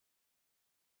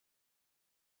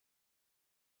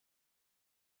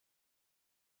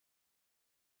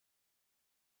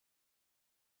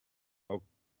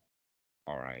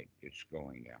All right, it's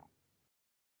going now.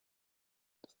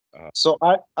 So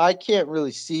I can't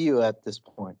really see you at this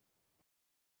point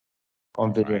on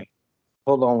All video. right.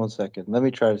 Hold on one second. Let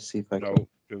me try to see if I can.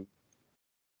 No,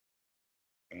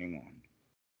 hang on.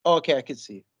 Oh, okay, I can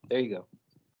see you. There you go.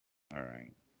 All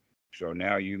right. So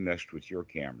now you messed with your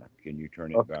camera. Can you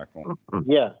turn it Okay. back on?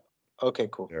 Yeah. Okay,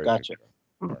 cool. There you Gotcha.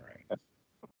 go. All right.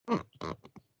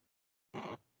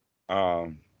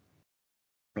 Um,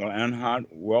 well, Anhat,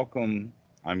 welcome.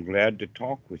 I'm glad to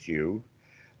talk with you.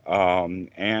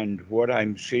 And what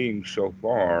I'm seeing so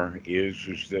far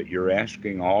is that you're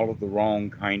asking all of the wrong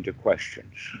kind of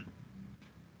questions.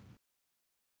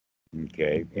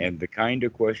 Okay. And the kind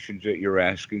of questions that you're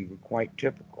asking are quite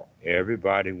typical.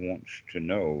 Everybody wants to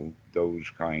know those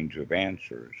kinds of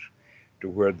answers, to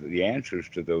where the answers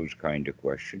to those kind of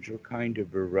questions are kind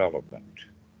of irrelevant.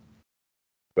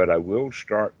 But I will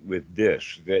start with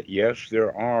this, that yes,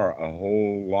 there are a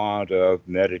whole lot of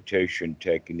meditation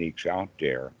techniques out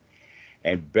there.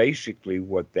 And basically,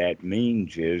 what that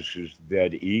means is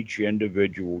that each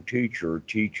individual teacher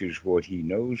teaches what he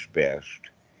knows best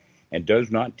and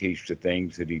does not teach the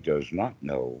things that he does not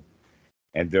know.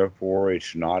 And therefore,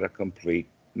 it's not a complete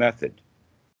method.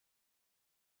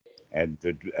 And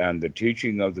the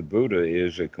teaching of the Buddha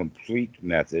is a complete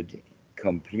method,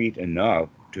 complete enough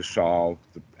to solve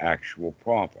the actual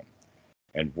problem.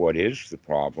 And what is the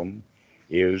problem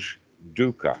is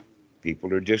dukkha.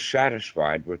 People are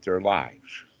dissatisfied with their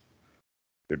lives.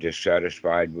 They're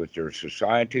dissatisfied with their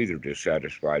society. They're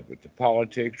dissatisfied with the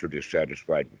politics. They're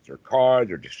dissatisfied with their car.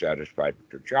 They're dissatisfied with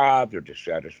their job. They're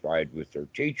dissatisfied with their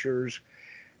teachers.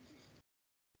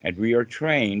 And we are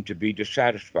trained to be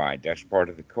dissatisfied. That's part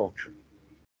of the culture.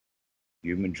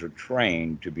 Humans are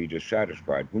trained to be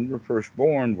dissatisfied. When we're first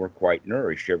born, we're quite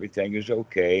nourished. Everything is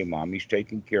okay. Mommy's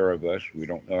taking care of us. We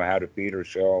don't know how to feed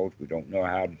ourselves. We don't know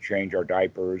how to change our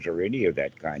diapers or any of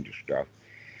that kind of stuff.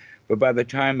 But by the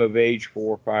time of age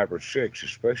 4, 5, or 6,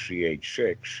 especially age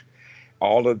 6,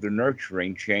 all of the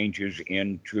nurturing changes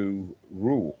into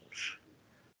rules.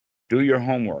 Do your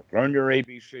homework, learn your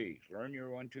ABCs, learn your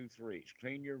one, two, threes,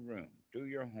 clean your room, do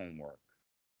your homework,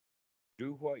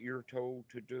 do what you're told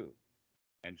to do.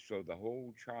 And so the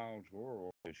whole child's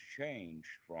world has changed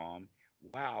from,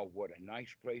 wow, what a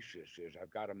nice place this is.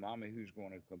 I've got a mommy who's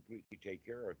going to completely take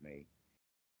care of me.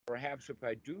 Perhaps if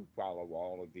I do follow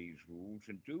all of these rules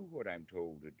and do what I'm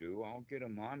told to do, I'll get a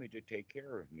mommy to take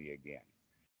care of me again.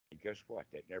 And guess what?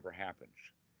 That never happens.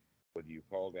 Whether you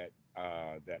call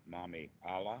that mommy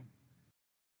Allah,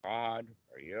 God,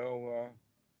 or Yahweh,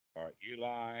 or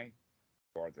Eli,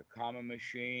 or the karma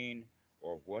machine,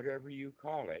 or whatever you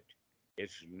call it,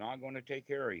 it's not going to take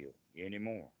care of you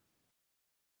anymore.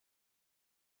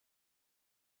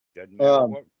 Doesn't matter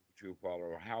Um, what you follow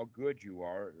or how good you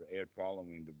are at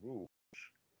following the rules.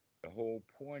 The whole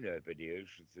point of it is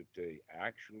that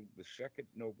the second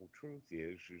noble truth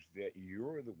is that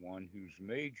you're the one who's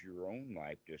made your own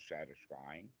life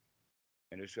dissatisfying,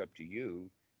 and it's up to you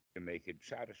to make it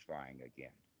satisfying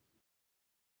again.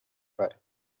 right.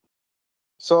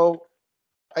 So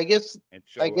I guess And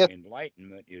I so guess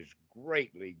enlightenment is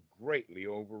greatly, greatly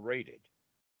overrated.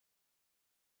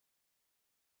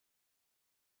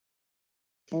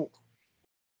 w-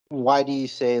 why do you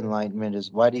say enlightenment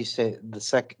is why do you say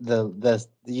the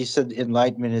you said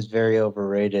enlightenment is very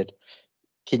overrated?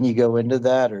 Can you go into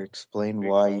that or explain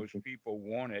why you Because think people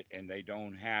want it and they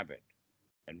don't have it.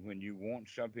 And when you want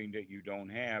something that you don't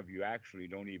have, you actually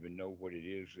don't even know what it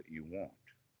is that you want.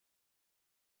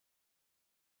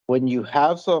 when you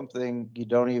have something you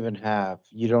don't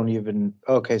even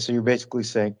okay, so you're basically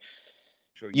saying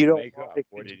So you you don't make want up it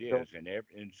what because it you don't. is,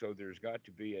 and so there's got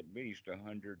to be at least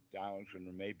 100,000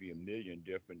 or maybe a million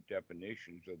different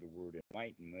definitions of the word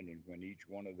enlightenment. And when each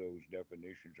one of those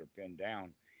definitions are pinned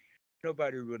down,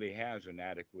 nobody really has an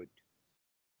adequate,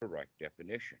 correct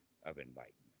definition of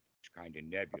enlightenment. It's kind of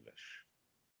nebulous.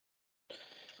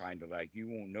 It's kind of like you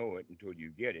won't know it until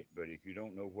you get it, but if you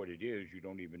don't know what it is, you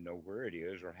don't even know where it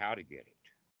is or how to get it.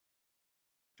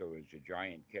 So it's a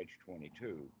giant catch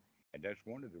 22. And that's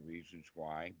one of the reasons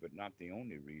why, but not the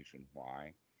only reason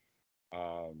why,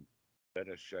 um, let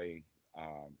us say,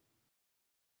 um,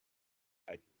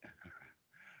 I,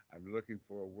 I'm looking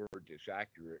for a word that's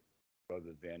accurate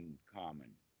rather than common.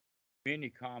 Many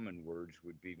common words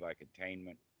would be like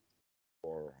attainment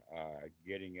or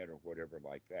getting it or whatever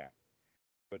like that.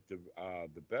 But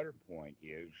the better point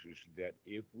is that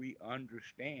if we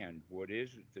understand what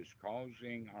is it that's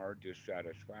causing our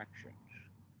dissatisfactions,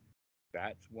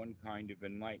 that's one kind of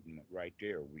enlightenment right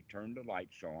there. We turn the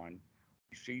lights on,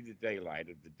 we see the daylight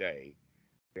of the day,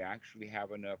 we actually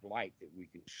have enough light that we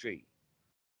can see.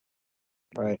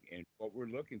 right, And what we're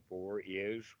looking for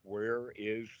is where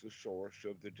is the source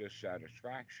of the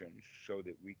dissatisfaction so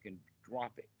that we can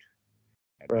drop it.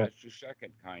 And right. that's the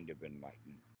second kind of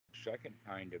enlightenment. The second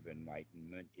kind of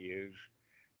enlightenment is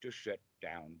to set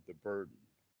down the burden,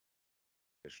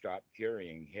 to stop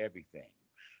carrying heavy things.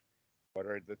 What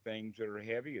are the things that are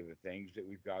heavy? Are the things that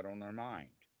we've got on our mind,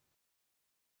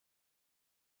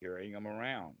 carrying them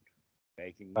around,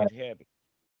 making Right. it heavy.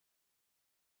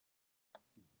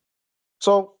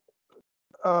 So,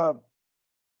 uh,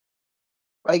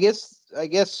 I guess,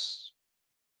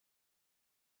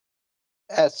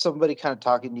 as somebody kind of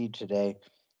talking to you today,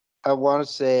 I want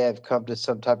to say I've come to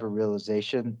some type of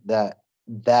realization that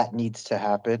that needs to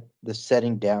happen. The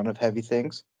setting down of heavy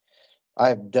things.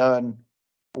 I've done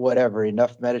whatever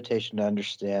enough meditation to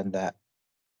understand that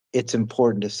it's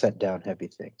important to set down heavy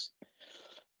things.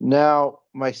 Now,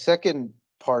 my second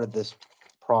part of this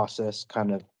process,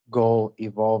 kind of goal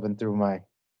evolving through my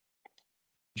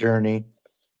journey,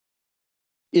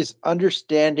 is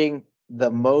understanding the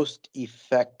most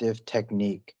effective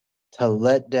technique to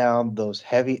let down those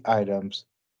heavy items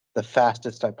the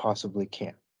fastest I possibly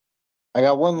can. I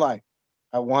got one life.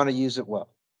 I want to use it well,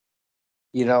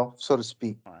 so to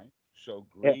speak. All right. So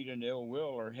Yeah. greed and ill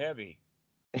will are heavy.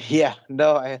 Yeah,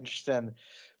 no, I understand.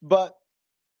 But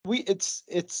it's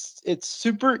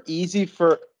super easy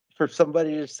for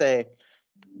somebody to say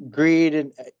greed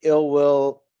and ill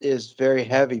will is very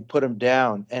heavy, put them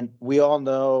down. And we all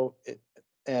know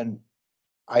and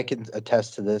I can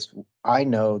attest to this. I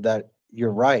know that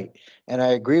you're right, and I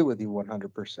agree with you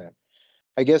 100%.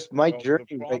 I guess my Well, the journey,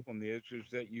 like, problem is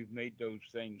that you've made those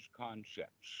things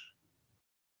concepts.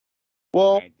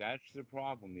 well, Right? That's the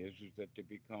problem is that they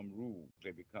become rules,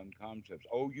 they become concepts.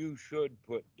 Oh, you should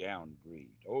put down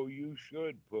greed. Oh, you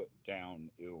should put down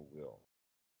ill will.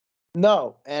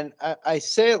 no, and I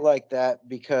say it like that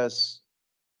because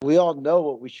we all know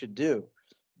what we should do.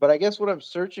 But I guess what I'm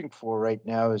searching for right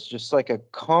now is just like a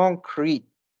concrete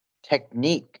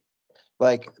technique.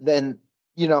 Like, then,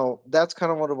 that's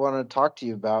kind of what I want to talk to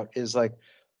you about is like,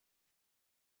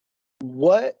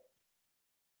 what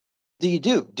do you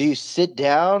do? Do you sit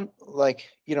down like,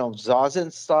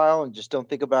 Zazen style and just don't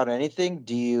think about anything?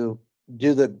 Do you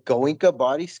do the Goenka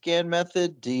body scan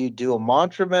method? Do you do a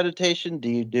mantra meditation? Do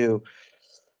you do,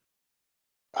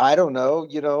 I don't know,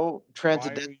 Why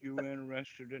transcendental? are you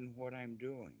interested in what I'm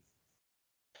doing?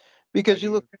 Why Because do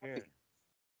you look you happy. care?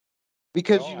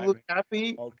 Because Well, you I look mean,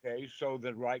 happy. okay, so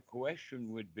the right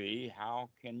question would be how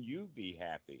can you be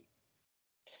happy?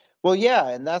 Well, yeah,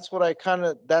 and that's kind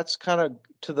of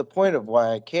to the point of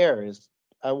why I care is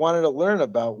I wanted to learn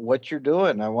about what you're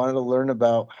doing. I wanted to learn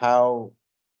about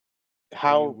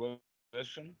Are you how willing to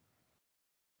listen?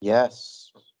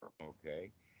 yes.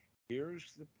 Okay.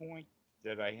 Here's the point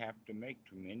that I have to make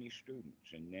to many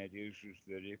students, and that is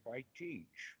that if I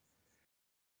teach,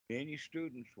 many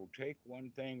students will take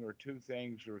one thing or two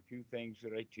things or a few things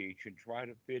that I teach and try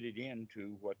to fit it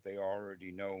into what they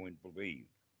already know and believe.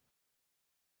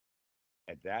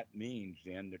 And that means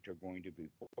then that they're going to be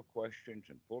full of questions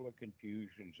and full of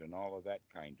confusions and all of that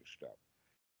kind of stuff.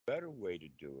 Better way to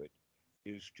do it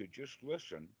is to just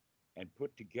listen and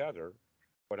put together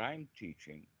what I'm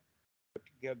teaching, put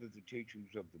together the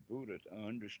teachings of the Buddha to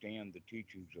understand the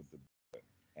teachings of the Buddha.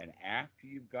 And after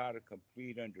you've got a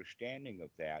complete understanding of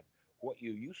that, what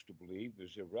you used to believe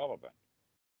is irrelevant.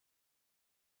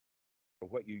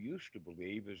 But what you used to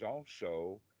believe is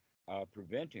also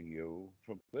preventing you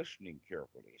from listening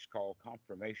carefully. It's called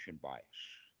confirmation bias.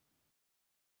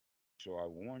 So I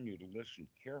warn you to listen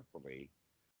carefully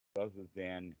rather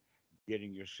than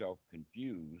getting yourself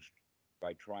confused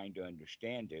by trying to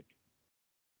understand it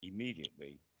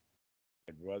immediately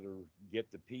and rather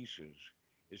get the pieces.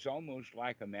 It's almost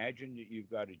like imagine that you've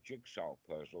got a jigsaw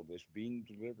puzzle that's being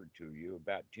delivered to you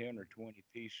about 10 or 20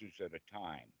 pieces at a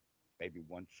time, maybe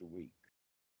once a week.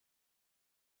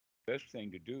 Best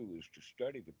thing to do is to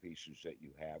study the pieces that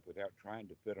you have without trying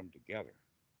to fit them together.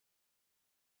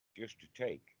 Just to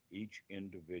take each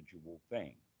individual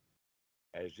thing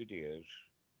as it is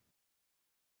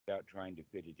without trying to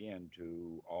fit it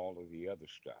into all of the other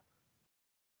stuff.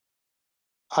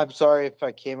 I'm sorry if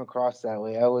I came across that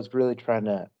way. I was really trying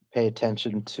to pay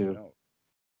attention to No.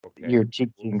 your Okay.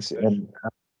 Well, teachings let's, and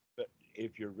but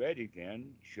if you're ready,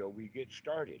 then shall we get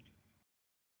started?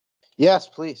 yes,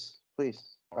 please,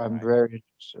 please. All I'm right. very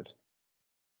interested.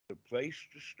 The place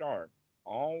to start,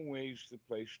 always the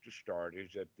place to start,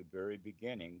 is at the very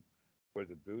beginning where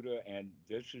the Buddha, and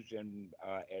this is in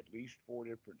at least four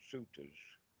different suttas.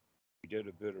 We did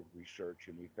a bit of research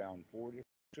and we found four different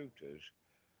suttas.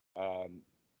 Um,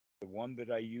 The one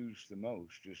that I use the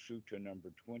most is Sutta number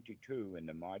 22 in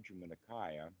the Majjhima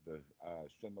Nikaya, the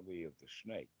simile of the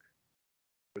snake,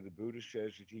 where the Buddha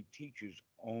says that he teaches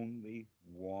only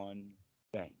one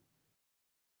thing: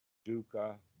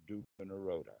 dukkha, dukkha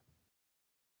nirodha.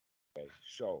 Okay,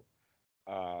 so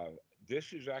uh,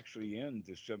 this is actually in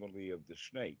the simile of the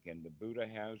snake, and the Buddha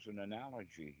has an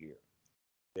analogy here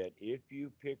that if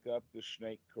you pick up the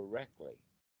snake correctly,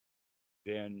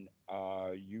 then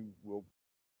you will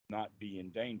not be in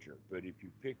danger. But if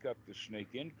you pick up the snake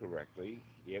incorrectly,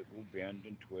 it will bend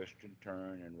and twist and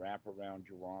turn and wrap around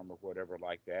your arm or whatever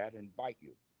like that and bite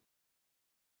you.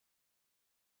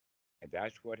 And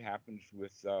that's what happens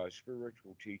with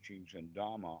spiritual teachings and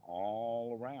Dhamma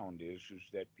all around is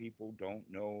that people don't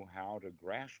know how to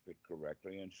grasp it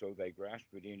correctly, and so they grasp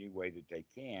it any way that they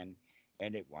can,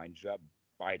 and it winds up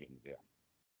biting them.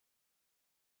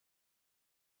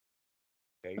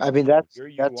 Okay, I mean, so here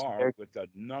you that's are very. with a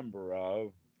number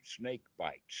of snake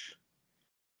bites.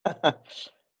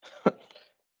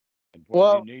 And what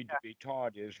you Well, need to be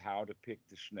taught is how to pick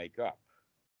the snake up.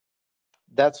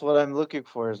 that's what I'm looking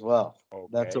for as well.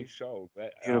 That's a Okay, so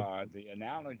that, beautiful. the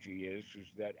analogy is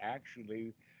that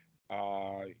actually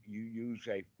you use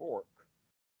a fork,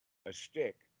 a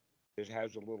stick that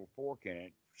has a little fork in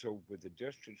it. So with the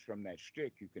distance from that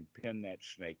stick, you can pin that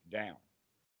snake down.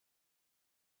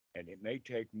 And it may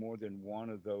take more than one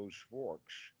of those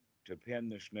forks to pin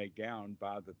the snake down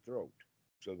by the throat.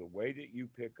 So the way that you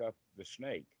pick up the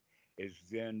snake is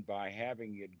then by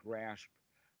having it grasp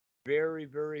very,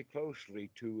 very closely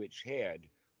to its head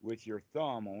with your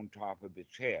thumb on top of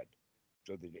its head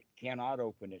so that it cannot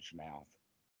open its mouth,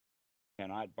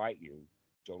 cannot bite you,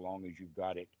 so long as you've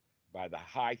got it by the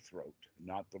high throat,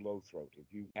 not the low throat.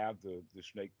 If you have the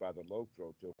snake by the low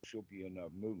throat, there'll still be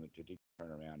enough movement to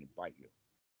turn around and bite you.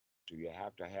 So you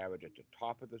have to have it at the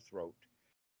top of the throat,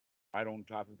 right on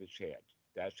top of its head.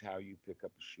 That's how you pick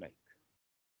up a snake.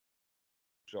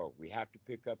 So we have to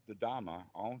pick up the Dhamma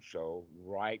also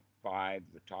right by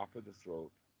the top of the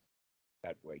throat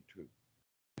that way too.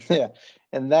 Yeah,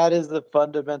 and that is the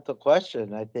fundamental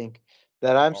question I think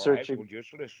that I'm All right, searching. well,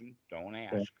 just listen. Don't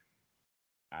Yeah, ask.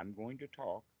 I'm going to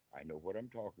talk. I know what I'm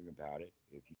talking about it.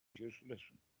 If you just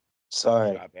listen,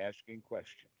 sorry. stop asking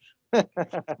questions.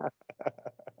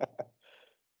 Okay.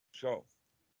 So,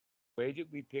 the way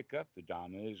that we pick up the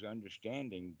Dhamma is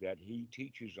understanding that he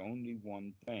teaches only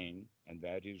one thing, and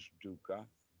that is dukkha,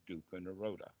 dukkha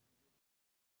nirodha.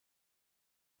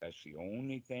 That's the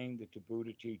only thing that the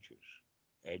Buddha teaches.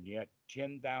 And yet,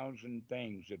 10,000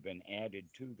 things have been added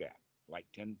to that, like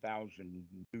 10,000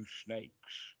 new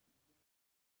snakes.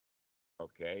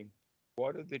 Okay.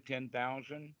 What are the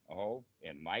 10,000? Oh,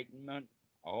 enlightenment.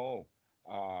 Oh,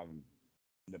 um,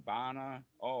 nibbana.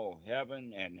 Oh,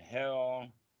 heaven and hell.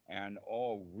 And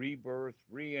oh, rebirth,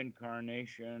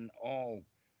 reincarnation. Oh,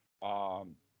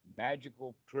 um,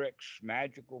 magical tricks,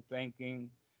 magical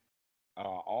thinking.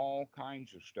 All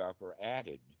kinds of stuff are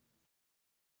added,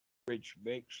 which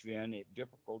makes then it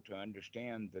difficult to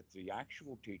understand that the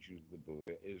actual teaching of the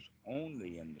Buddha is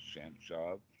only in the sense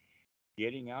of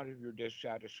getting out of your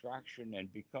dissatisfaction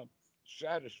and become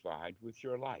satisfied with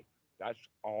your life. That's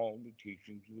all the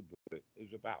teachings of the Buddha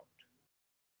is about,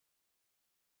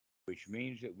 which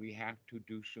means that we have to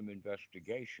do some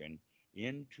investigation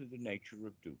into the nature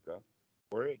of dukkha,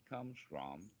 where it comes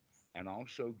from, and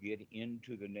also get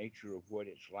into the nature of what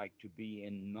it's like to be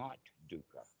in not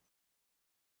dukkha.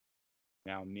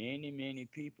 Now, many, many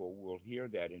people will hear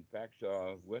that. In fact,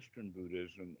 Western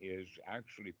Buddhism is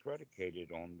actually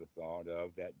predicated on the thought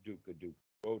of that dukkha, dukkha,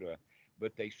 Bodha,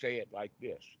 but they say it like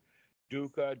this: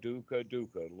 dukkha, dukkha,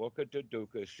 dukkha. Look at the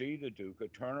dukkha, see the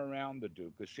dukkha, turn around the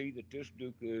dukkha, see that this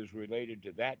dukkha is related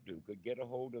to that dukkha, get a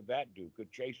hold of that dukkha,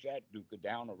 chase that dukkha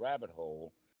down a rabbit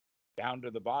hole, down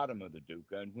to the bottom of the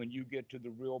dukkha. And when you get to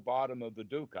the real bottom of the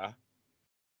dukkha,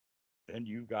 then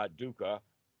you've got dukkha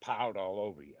piled all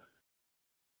over you.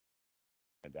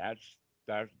 And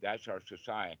that's our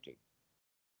society.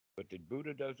 But the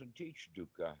Buddha doesn't teach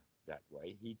dukkha that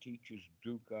way. He teaches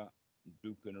dukkha,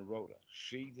 dukkha nirodha.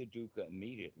 See the dukkha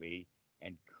immediately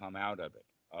and come out of it.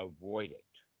 Avoid it.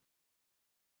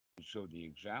 And so the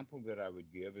example that I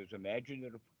would give is imagine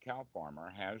that a cow farmer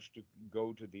has to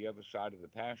go to the other side of the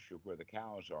pasture where the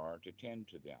cows are to tend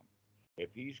to them.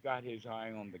 If he's got his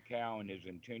eye on the cow and his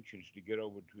intentions to get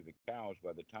over to the cows,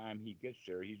 by the time he gets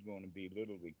there, he's going to be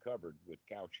literally covered with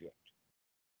cow shit.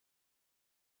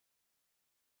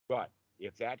 But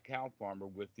if that cow farmer,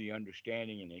 with the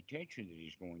understanding and intention that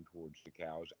he's going towards the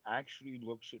cows, actually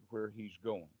looks at where he's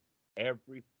going,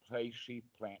 every place he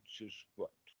plants his foot,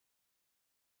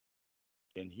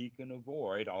 then he can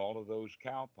avoid all of those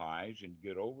cow pies and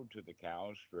get over to the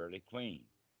cows fairly clean.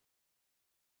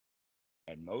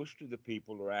 And most of the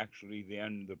people are actually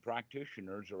then, the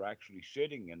practitioners are actually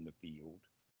sitting in the field,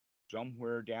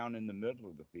 somewhere down in the middle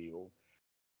of the field,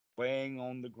 laying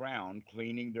on the ground,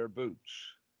 cleaning their boots.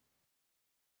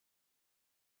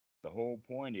 The whole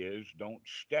point is don't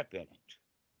step in it.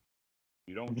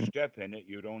 You don't Mhm. step in it,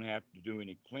 you don't have to do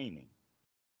any cleaning.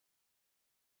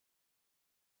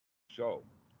 So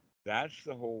that's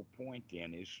the whole point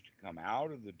then, is to come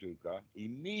out of the dukkha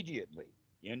immediately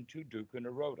into dukkha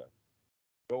nirodha.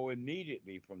 Go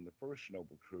immediately from the first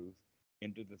noble truth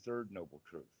into the third noble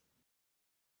truth.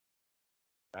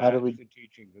 How do That's we? the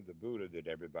teaching of the Buddha that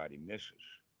everybody misses.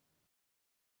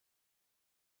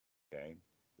 Okay.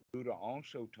 The Buddha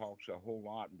also talks a whole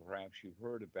lot, and perhaps you've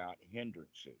heard about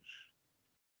hindrances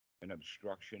and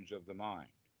obstructions of the mind.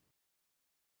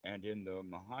 And in the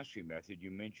Mahasi method,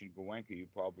 you mentioned Goenka. You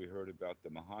probably heard about the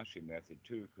Mahasi method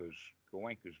too, because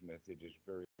Goenka's method is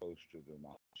very close to the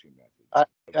Mahasi method I,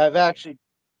 of the I've Buddha. actually,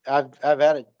 I've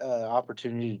had an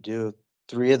opportunity to do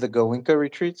three of the Goenka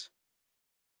retreats,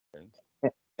 Okay?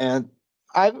 and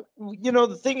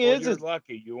the thing Well, is, you're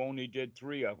lucky. You only did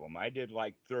three of them. I did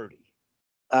like 30.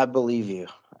 I believe you.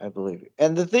 I believe you.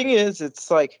 And the thing is,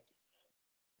 it's like,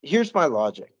 here's my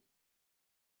logic.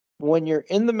 When you're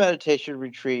in the meditation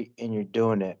retreat and you're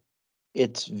doing it,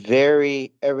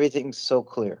 everything's so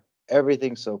clear.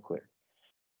 Everything's so clear.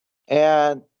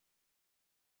 And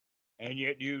And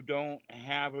yet you don't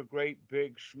have a great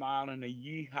big smile and a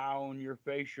yeehaw on your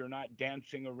face. You're not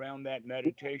dancing around that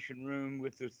meditation room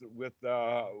with with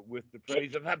the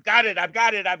praise of "I've got it, I've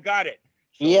got it, I've got it."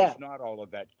 So yeah, it's not all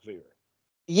of that clear.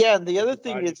 yeah. And the other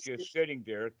thing Everybody's is, just sitting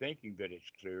there thinking that it's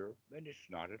clear, and it's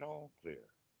not at all clear.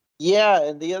 yeah.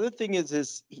 And the other thing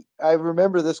I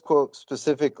remember this quote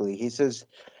specifically. He says,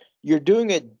 "You're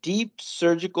doing a deep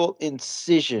surgical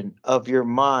incision of your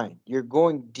mind. You're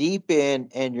going deep in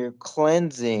and you're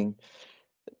cleansing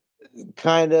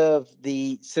kind of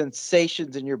the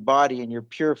sensations in your body and you're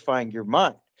purifying your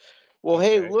mind." Well,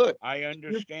 hey, Okay, look, I you're,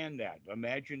 understand that.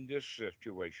 Imagine this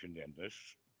situation then. Let's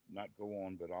not go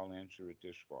on, but I'll answer it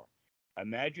this far.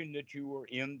 Imagine that you were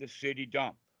in the city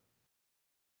dump.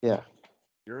 yeah,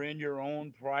 You're in your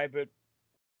own private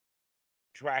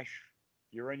trash.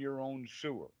 You're in your own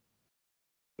sewer.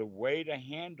 The way to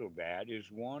handle that is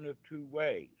one of two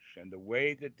ways. And the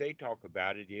way that they talk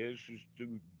about it is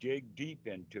to dig deep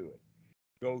into it.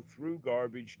 Go through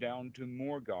garbage down to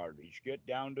more garbage. Get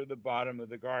down to the bottom of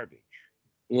the garbage.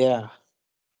 yeah.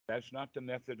 That's not the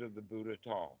method of the Buddha at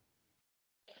all.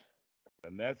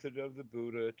 The method of the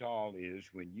Buddha at all is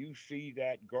when you see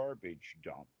that garbage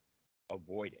dump,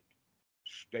 avoid it.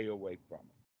 Stay away from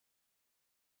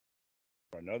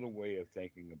it. Another way of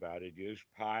thinking about it is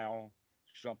pile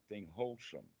something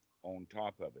wholesome on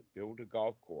top of it. Build a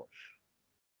golf course.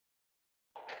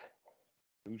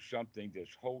 Do something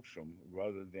that's wholesome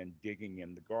rather than digging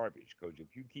in the garbage. Because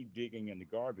if you keep digging in the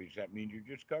garbage, that means you're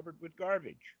just covered with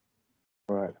garbage.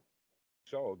 Right.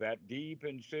 So that deep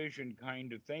incision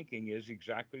kind of thinking is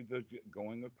exactly the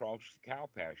going across the cow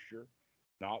pasture,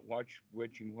 not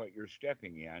watching what you're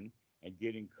stepping in and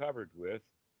getting covered with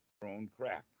your own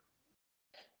crap.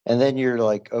 And then you're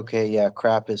like, okay, yeah,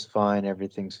 crap is fine,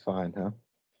 everything's fine, huh?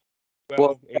 Well,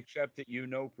 Well, except that you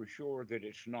know for sure that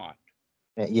it's not.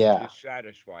 You're yeah.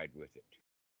 dissatisfied with it.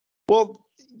 Well,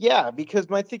 yeah, because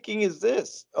my thinking is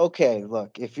this. Okay,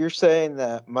 look, if you're saying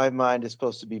that my mind is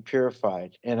supposed to be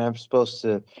purified and I'm supposed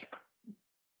to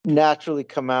naturally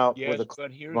come out with Yes, a clean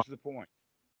but mind, here's the point.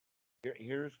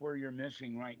 Here's where you're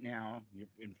missing right now.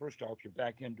 And first off, you're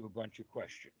back into a bunch of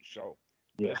questions. So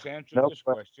yeah. let's answer Nope. this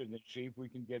question and see if we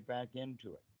can get back into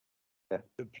it. Yeah.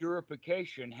 The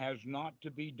purification has not to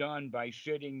be done by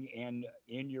sitting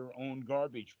in your own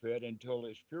garbage pit until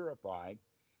it's purified.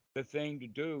 The thing to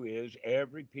do is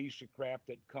every piece of crap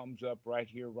that comes up right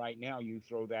here, right now, you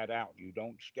throw that out. You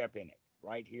don't step in it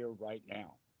right here, right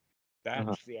now. Uh-huh.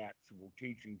 That's the actual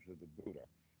teachings of the Buddha.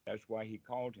 That's why he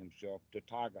called himself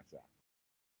Tathagata.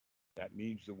 That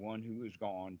means the one who is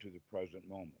gone to the present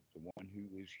moment, the one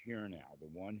who is here now, the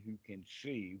one who can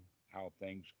see how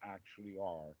things actually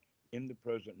are in the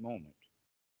present moment,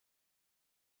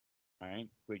 right?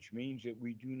 Which means that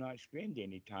we do not spend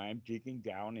any time digging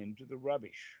down into the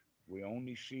rubbish. We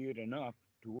only see it enough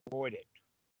to avoid it.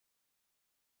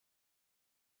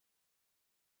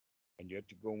 And yet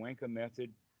the Goenka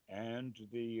method and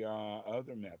the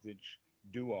other methods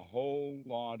do a whole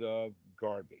lot of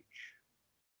garbage,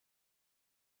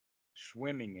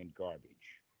 swimming in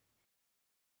garbage,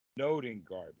 noting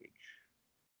garbage,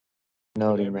 But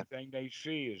Noting that. everything they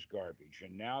see is garbage,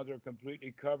 and now they're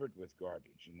completely covered with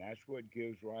garbage, and that's what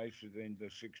gives rise to then the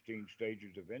 16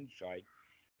 stages of insight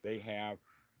they have,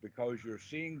 because you're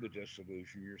seeing the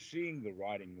dissolution, you're seeing the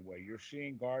rotting away, you're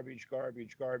seeing garbage,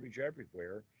 garbage, garbage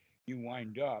everywhere. You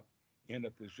wind up in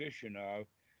a position of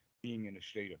being in a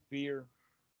state of fear,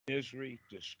 misery,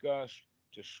 disgust,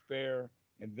 despair,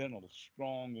 and then a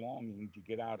strong longing to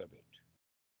get out of it,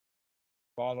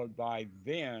 followed by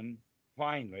then,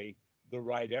 finally, the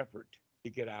right effort to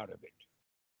get out of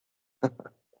it.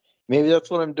 Maybe that's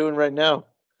what I'm doing right now.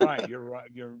 Right, you're right.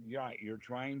 You're right. You're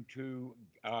trying to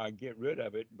get rid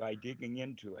of it by digging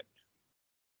into it.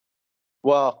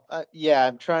 Well, yeah,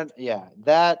 I'm trying. Yeah,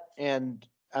 that, and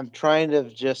I'm trying to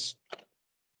just.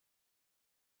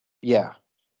 Yeah,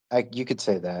 you could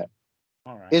say that.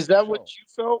 All right. Is that what So, you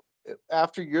felt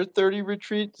after your 30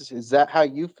 retreats? Is that how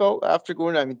you felt after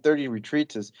going? I mean, 30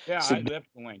 retreats is yeah, I significant. left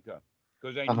Goenka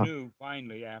because I Uh-huh. knew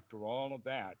finally, after all of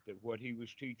that, that what he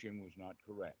was teaching was not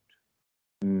correct.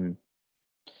 Mm.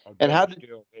 Or And how better did?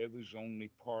 still, it was only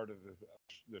part of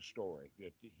the story,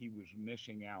 that he was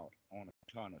missing out on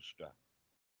a ton of stuff.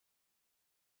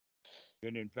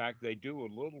 And in fact, they do a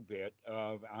little bit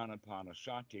of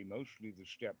anapanasati. Mostly the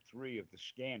step three of the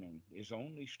scanning is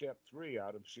only step three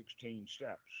out of 16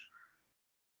 steps.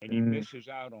 And he Mm, misses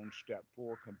out on step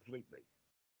four completely.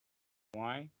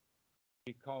 Why?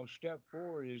 Because step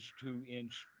three is to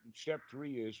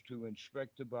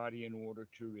inspect the body in order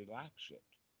to relax it.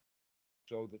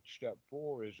 So that step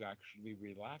four is actually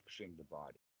relaxing the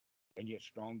body. And yet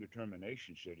strong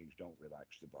determination sittings don't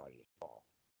relax the body at all.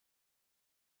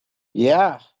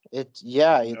 yeah,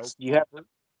 There's no it's you have to comfort,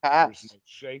 there's pass. no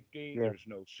safety, Yeah. there's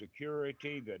no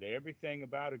security, that everything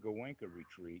about a Goenka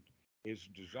retreat is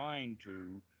designed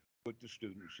to put the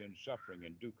students in suffering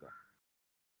and dukkha.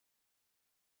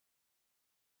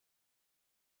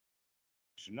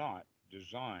 It's not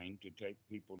designed to take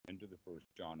people into the first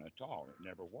jhana at all. It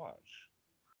never was.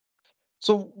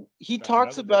 So he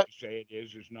talks Another way about to say it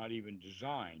is not even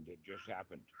designed. It just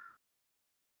happened.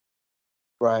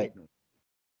 right. Ignorant.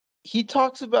 He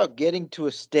talks about getting to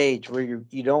a stage where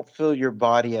you don't feel your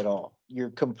body at all. You're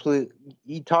complete.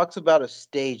 He talks about a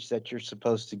stage that you're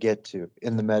supposed to get to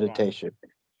in the Right. meditation,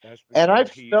 That's and I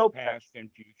because he's felt that. past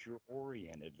and future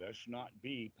oriented. Let's not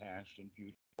be past and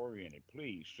future oriented.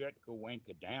 Please set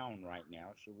Goenka down right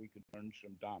now so we can learn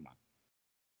some Dhamma.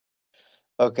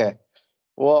 Okay.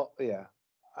 Well, yeah.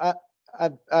 I,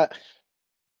 I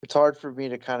it's hard for me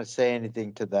to kind of say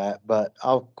anything to that, but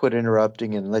I'll quit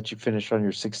interrupting and let you finish on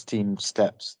your 16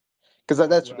 steps because that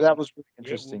Well, was really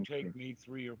it will interesting to me. take me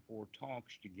three or four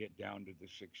talks to get down to the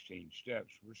 16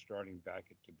 steps. We're starting back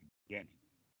at the beginning.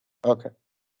 Okay.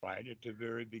 Right at the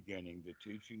very beginning, the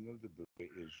teaching of the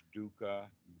Buddha is dukkha,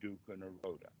 dukkha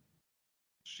nirodha.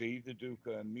 See the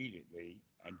dukkha immediately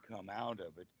and come out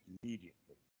of it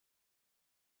immediately.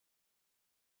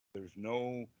 There's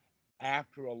no,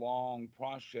 after a long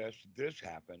process, this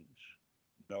happens.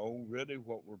 No, really,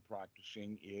 what we're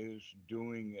practicing is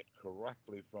doing it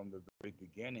correctly from the very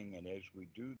beginning. And as we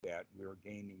do that, we're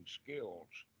gaining skills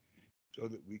so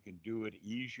that we can do it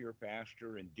easier,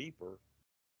 faster, and deeper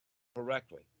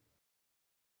correctly.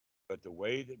 But the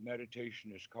way that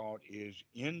meditation is called is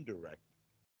indirect,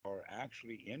 or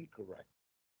actually incorrect,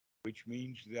 which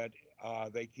means that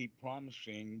they keep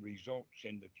promising results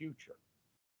in the future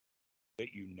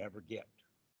that you never get.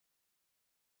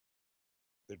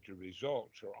 That the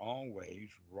results are always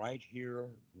right here,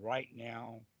 right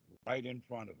now, right in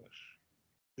front of us.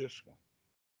 This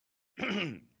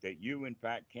one. That you, in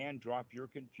fact, can drop your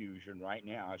confusion right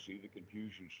now. I see the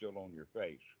confusion still on your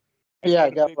face. And Yeah, I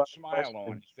put a got a big lot of smile on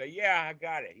questions. it. Say, yeah, I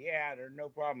got it. Yeah, there's no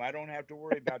problem. I don't have to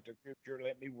worry about the future.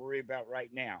 Let me worry about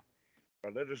right now.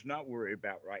 Or let us not worry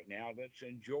about right now. Let's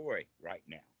enjoy right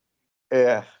now.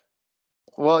 Yeah.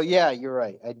 Well, yeah, you're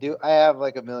right. I do. I have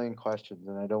like a million questions,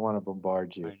 and I don't want to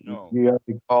bombard you. I You, know. you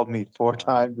already called me four All right.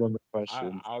 times on the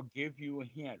questions. I'll give you a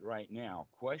hint right now.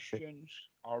 Questions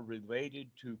are related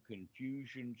to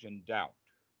confusions and doubt.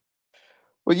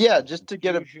 Well, yeah, And just to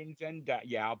get a confusions and doubt,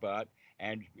 yeah, but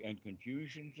and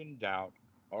confusions and doubt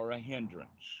are a hindrance.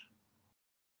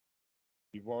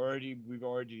 We've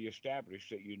already established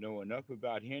that you know enough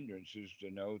about hindrances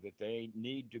to know that they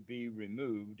need to be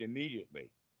removed immediately.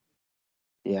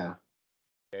 yeah,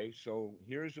 Okay, so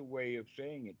here's a way of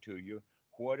saying it to you.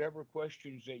 Whatever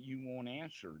questions that you want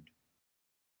answered,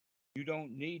 you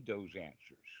don't need those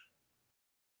answers.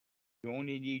 You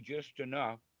only need just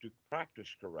enough to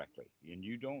practice correctly. And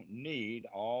you don't need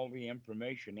all the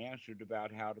information answered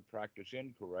about how to practice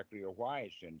incorrectly or why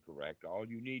it's incorrect. All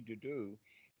you need to do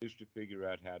is to figure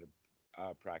out how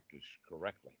to practice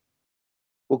correctly.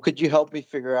 Well, could you help me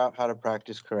figure out how to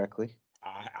practice correctly?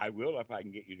 I will if I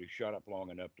can get you to shut up long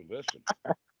enough to listen.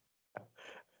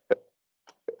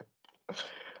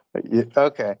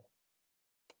 Okay.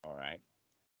 All right.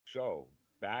 So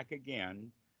back again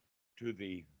to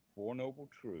the Four Noble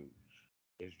Truths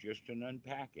is just an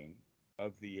unpacking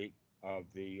of the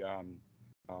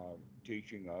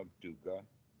teaching of Dukkha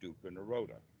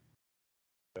Nirodha.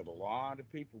 That a lot of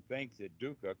people think that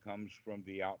dukkha comes from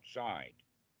the outside,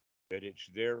 that it's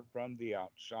there from the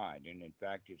outside, and in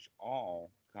fact, it's all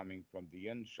coming from the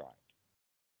inside.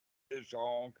 It's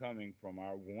all coming from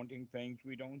our wanting things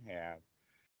we don't have,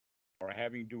 or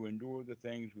having to endure the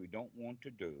things we don't want to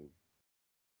do,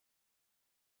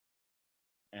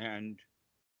 and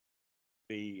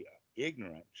the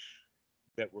ignorance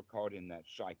that we're caught in that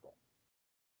cycle,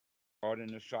 caught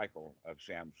in a cycle of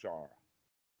samsara,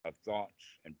 of thoughts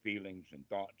and feelings and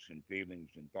thoughts and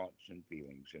feelings and thoughts and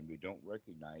feelings, and we don't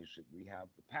recognize that we have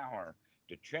the power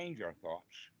to change our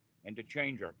thoughts and to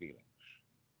change our feelings.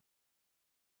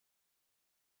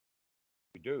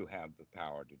 We do have the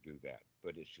power to do that,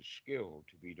 but it's a skill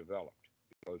to be developed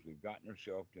because we've gotten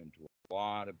ourselves into a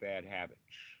lot of bad habits,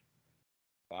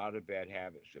 a lot of bad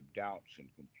habits of doubts and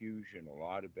confusion, a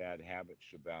lot of bad habits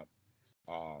about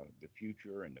the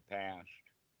future and the past,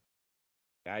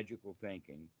 magical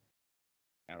thinking,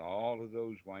 and all of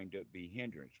those wind up being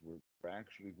hindrance. We're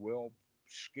actually well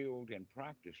skilled and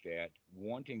practiced at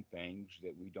wanting things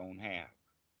that we don't have.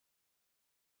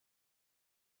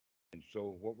 And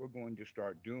so, what we're going to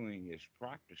start doing is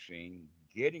practicing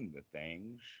getting the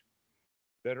things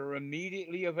that are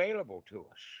immediately available to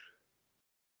us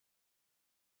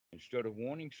instead of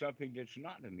wanting something that's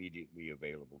not immediately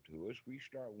available to us. We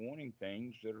start wanting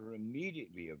things that are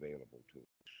immediately available to us.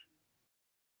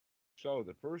 So,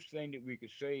 the first thing that we could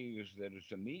say is that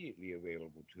it's immediately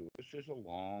available to us is a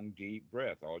long, deep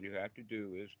breath. All you have to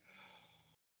do is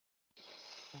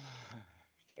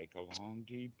take a long,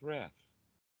 deep breath.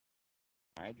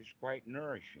 Right? It's quite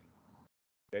nourishing.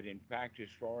 That, in fact, as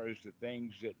far as the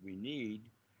things that we need,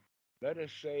 let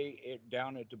us say it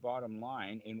down at the bottom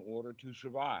line in order to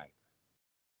survive.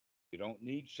 You don't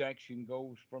need sex. You can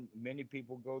go from many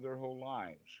people go their whole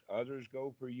lives. Others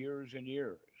go for years and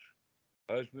years.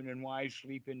 Husband and wife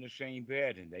sleep in the same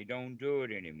bed and they don't do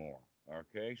it anymore.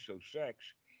 Okay, so sex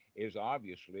is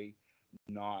obviously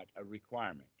not a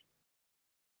requirement.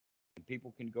 And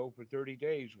people can go for 30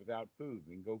 days without food.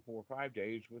 We can go 4 or 5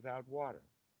 days without water.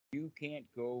 You can't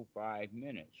go 5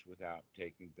 minutes without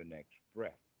taking the next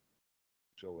breath.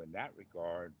 So, in that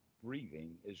regard,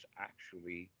 breathing is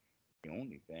actually the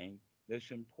only thing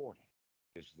that's important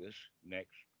is this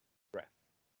next breath.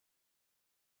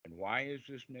 And why is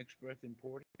this next breath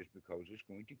important? It's because it's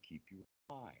going to keep you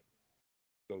alive.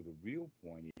 So the real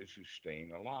point is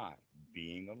staying alive,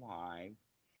 being alive.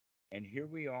 And here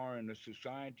we are in a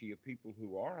society of people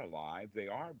who are alive, they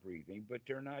are breathing, but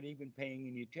they're not even paying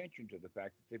any attention to the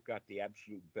fact that they've got the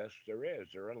absolute best there is.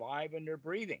 They're alive and they're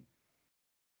breathing.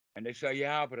 And they say,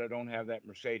 yeah, but I don't have that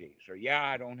Mercedes, or yeah,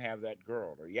 I don't have that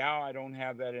girl, or yeah, I don't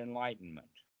have that enlightenment.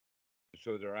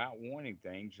 So they're out wanting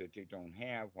things that they don't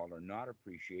have while they're not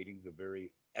appreciating the very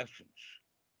essence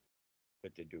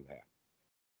that they do have.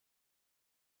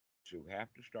 So we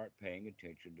have to start paying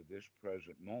attention to this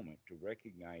present moment to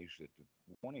recognize that the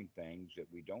wanting things that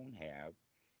we don't have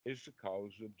is the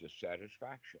cause of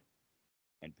dissatisfaction.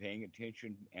 And paying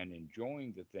attention and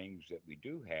enjoying the things that we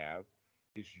do have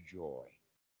is joy.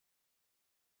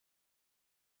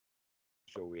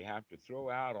 So we have to throw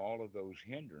out all of those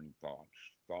hindering thoughts,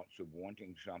 thoughts of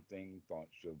wanting something,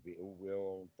 thoughts of ill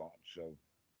will, thoughts of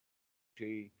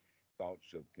tea,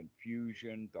 thoughts of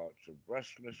confusion, thoughts of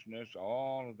restlessness,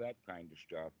 all of that kind of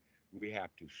stuff. We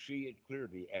have to see it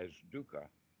clearly as dukkha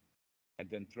and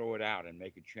then throw it out and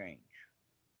make a change.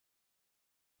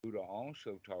 Buddha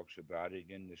also talks about it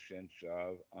in the sense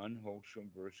of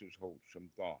unwholesome versus wholesome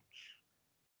thoughts.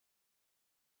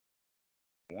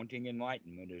 Wanting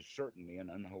enlightenment is certainly an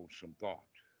unwholesome thought.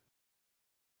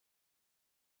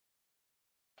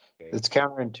 Okay, It's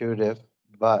counterintuitive,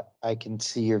 but I can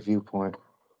see your viewpoint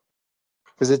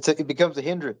because it becomes a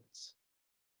hindrance.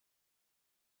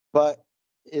 But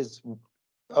is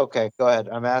okay. Go ahead.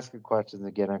 I'm asking questions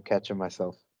again. I'm catching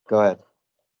myself. Go ahead.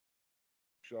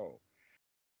 so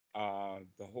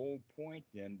the whole point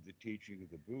then, the teaching of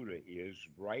the Buddha is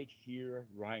right here,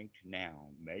 right now.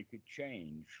 Make a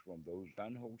change from those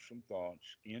unwholesome thoughts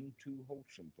into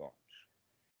wholesome thoughts.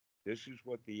 This is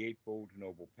what the Eightfold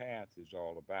Noble Path is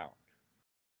all about.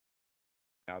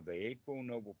 Now, the Eightfold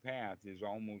Noble Path is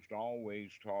almost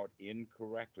always taught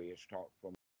incorrectly. It's taught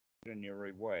from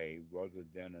ordinary way rather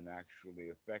than an actually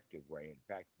effective way. In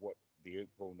fact, what the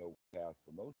Eightfold Noble Path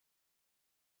promotes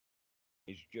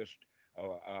is just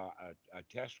a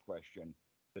test question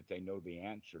that they know the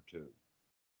answer to.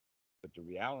 But the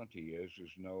reality is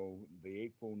no, the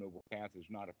Eightfold Noble Path is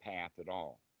not a path at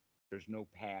all. There's no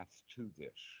path to this.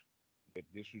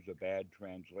 This is a bad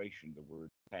translation, the word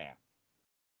path.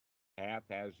 Path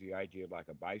has the idea like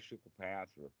a bicycle path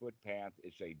or a footpath.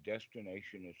 It's a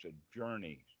destination, it's a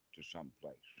journey to some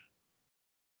place.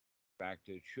 In fact,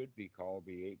 it should be called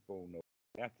the Eightfold Noble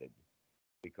Method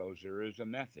because there is a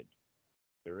method.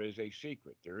 There is a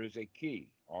secret. There is a key.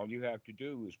 All you have to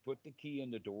do is put the key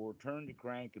in the door, turn the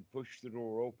crank, and push the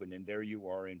door open, and there you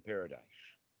are in paradise.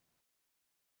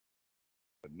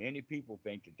 But many people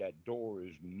think that that door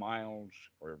is miles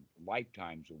or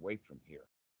lifetimes away from here.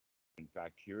 In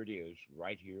fact, here it is,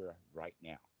 right here, right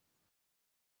now.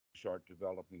 Start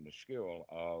developing the skill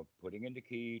of putting in the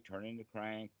key, turning the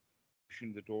crank,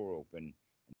 pushing the door open,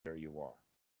 and there you are.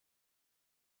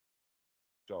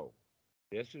 So,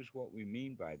 this is what we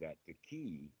mean by that. The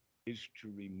key is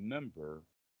to remember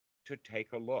to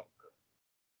take a look.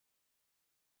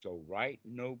 So, right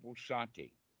noble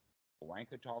sati,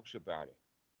 Wanka talks about it.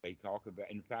 They talk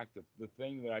about, in fact, the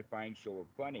thing that I find so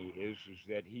funny is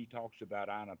that he talks about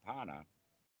anapana,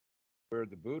 where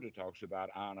the Buddha talks about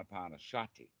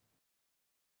anapanasati.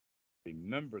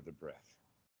 Remember the breath.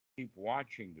 Keep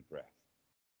watching the breath.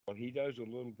 Well, he does a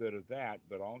little bit of that,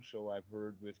 but also I've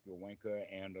heard with Goenka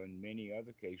and in many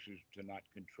other cases to not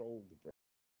control the breath.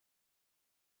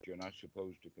 You're not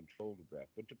supposed to control the breath.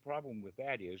 But the problem with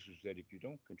that is that if you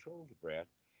don't control the breath,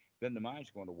 then the mind's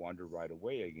going to wander right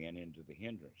away again into the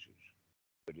hindrances.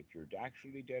 But if you're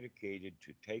actually dedicated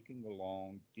to taking a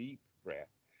long, deep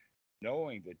breath,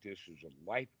 knowing that this is a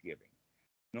life giving,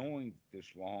 knowing that this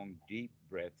long, deep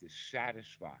breath is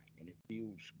satisfying and it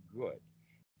feels good,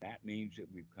 that means that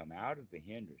we've come out of the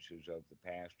hindrances of the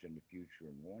past and the future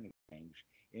and wanting things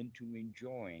into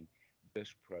enjoying this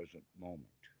present moment.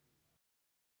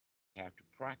 You have to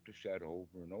practice that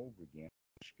over and over again.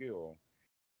 Skill.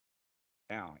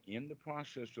 Now, in the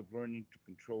process of learning to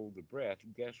control the breath,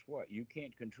 guess what? You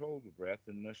can't control the breath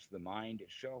unless the mind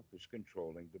itself is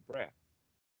controlling the breath.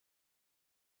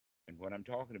 And what I'm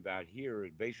talking about here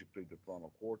is basically the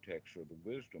frontal cortex or the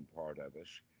wisdom part of us,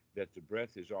 that the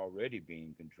breath is already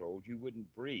being controlled. You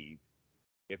wouldn't breathe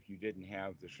if you didn't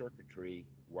have the circuitry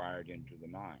wired into the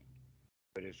mind.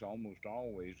 But it's almost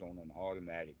always on an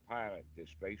automatic pilot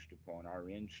that's based upon our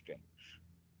instincts.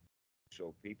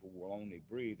 So people will only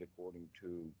breathe according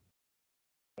to,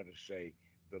 let us say,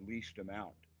 the least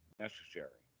amount necessary.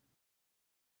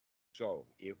 So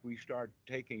if we start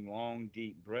taking long,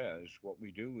 deep breaths, what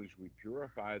we do is we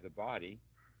purify the body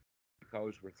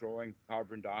because we're throwing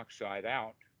carbon dioxide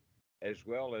out, as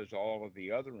well as all of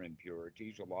the other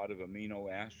impurities, a lot of amino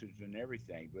acids and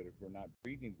everything. But if we're not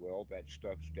breathing well, that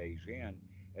stuff stays in,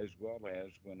 as well as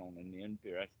when on an in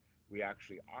breath, we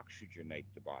actually oxygenate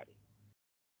the body.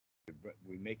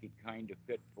 We make it kind of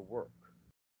fit for work.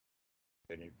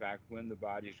 And in fact, when the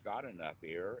body's got enough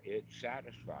air, it's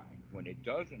satisfying. When it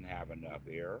doesn't have enough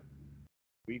air,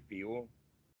 we feel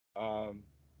um,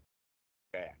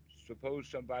 bad. Suppose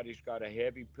somebody's got a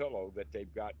heavy pillow that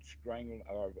they've got strangled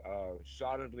or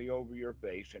solidly over your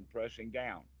face and pressing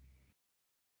down.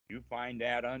 You find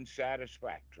that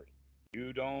unsatisfactory.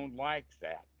 You don't like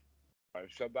that. Or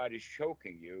if somebody's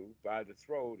choking you by the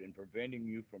throat and preventing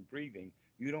you from breathing,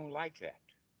 you don't like that.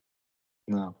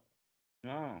 No.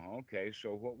 Oh, okay. So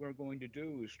what we're going to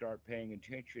do is start paying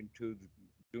attention to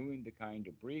doing the kind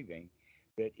of breathing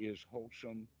that is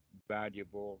wholesome,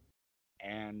 valuable,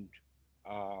 and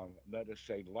let us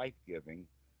say life-giving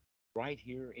right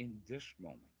here in this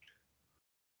moment.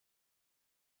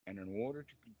 And in order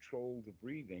to control the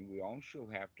breathing, we also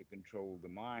have to control the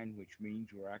mind, which means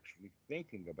we're actually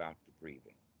thinking about the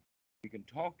breathing. We can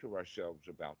talk to ourselves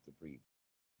about the breathing.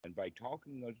 And by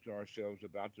talking to ourselves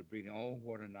about the breathing, oh,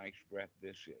 what a nice breath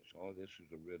this is. Oh, this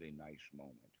is a really nice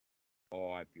moment.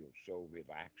 Oh, I feel so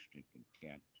relaxed and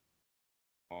content.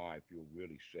 Oh, I feel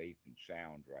really safe and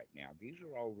sound right now. These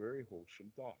are all very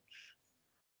wholesome thoughts.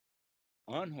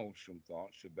 Unwholesome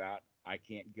thoughts about, I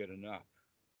can't get enough.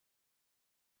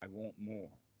 I want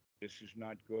more. This is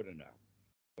not good enough.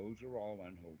 Those are all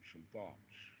unwholesome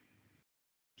thoughts.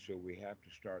 So we have to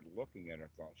start looking at our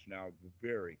thoughts. Now, the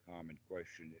very common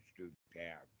question that students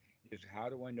have is, how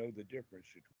do I know the difference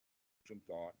between a wholesome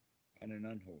thought and an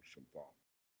unwholesome thought?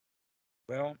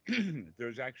 Well,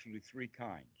 there's actually three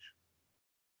kinds.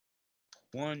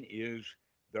 One is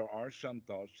there are some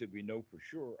thoughts that we know for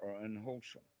sure are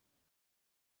unwholesome.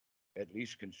 at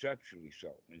least conceptually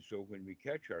so. And so when we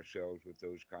catch ourselves with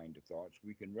those kind of thoughts,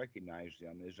 we can recognize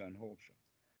them as unwholesome.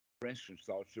 For instance,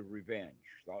 thoughts of revenge,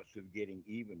 thoughts of getting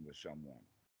even with someone,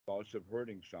 thoughts of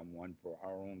hurting someone for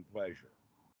our own pleasure,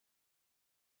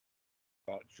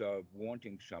 thoughts of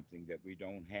wanting something that we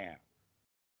don't have,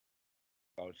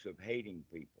 thoughts of hating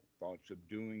people, thoughts of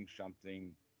doing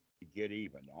something to get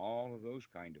even. All of those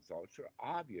kind of thoughts are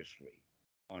obviously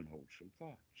unwholesome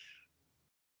thoughts.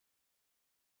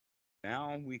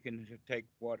 Now we can take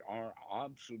what are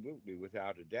absolutely,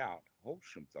 without a doubt,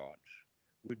 wholesome thoughts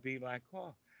would be like,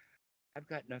 oh, I've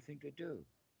got nothing to do.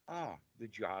 Ah, the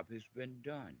job has been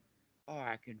done. Oh,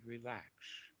 I can relax.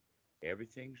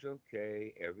 Everything's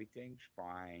okay. Everything's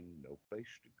fine. No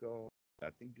place to go.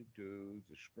 Nothing to do.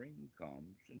 The spring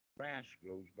comes and grass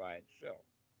grows by itself.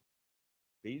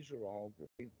 These are all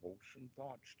very wholesome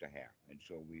thoughts to have. And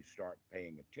so we start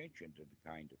paying attention to the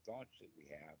kind of thoughts that we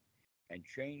have and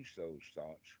change those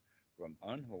thoughts from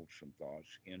unwholesome thoughts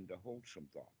into wholesome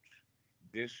thoughts.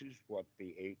 This is what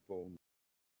the Eightfold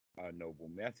Noble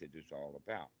Method is all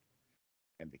about.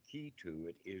 And the key to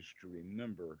it is to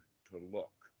remember to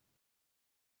look.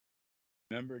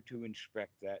 Remember to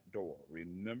inspect that door.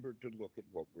 Remember to look at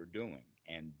what we're doing.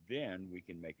 And then we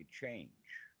can make a change.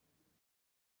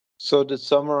 So to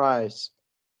summarize,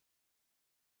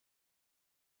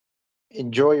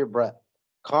 enjoy your breath.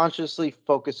 Consciously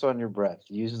focus on your breath.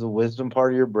 Use the wisdom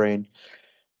part of your brain,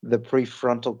 the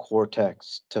prefrontal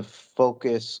cortex, to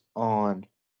focus on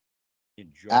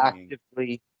Enjoying,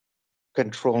 actively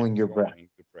controlling your breath. enjoying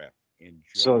the breath,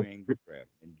 So enjoying the breath,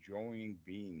 enjoying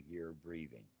being here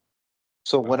breathing.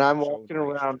 so when Wow, I'm it's so walking nice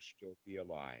around, to still be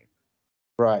alive.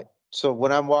 right. So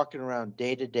when I'm walking around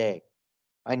day to day,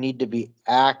 I need to be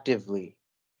actively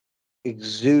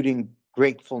exuding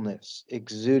gratefulness,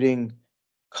 exuding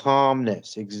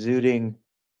calmness, exuding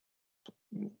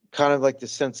kind of like the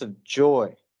sense of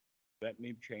joy. Let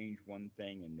me change one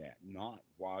thing in that. Not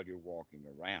while you're walking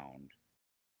around.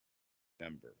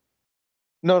 Remember,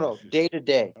 No, no, this is day to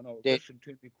day. no, no. Day. Listen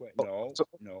to me quick. Oh, No, so,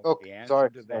 no. okay, The sorry,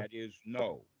 answer to sorry. that is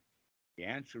no. The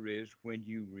answer is when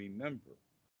you remember.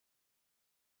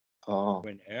 Oh,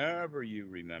 Whenever you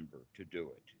remember to do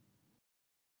it.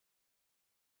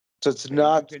 so it's Okay, you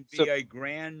not can so. be a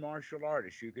grand martial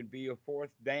artist. You can be a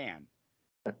fourth Dan.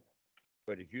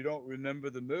 But if you don't remember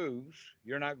the moves,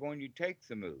 you're not going to take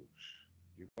the moves.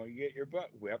 You're going to get your butt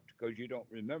whipped because you don't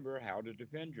remember how to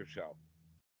defend yourself.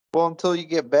 Well, until you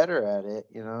get better at it,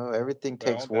 everything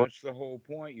Well, takes work. that's the whole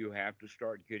point. You have to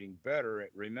start getting better at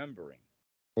remembering.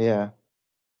 Yeah,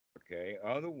 Okay.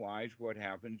 Otherwise, what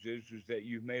happens is that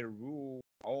you've made a rule.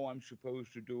 Oh, I'm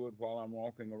supposed to do it while I'm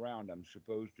walking around. I'm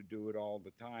supposed to do it all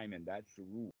the time, and that's the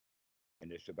rule.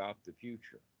 And it's about the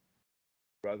future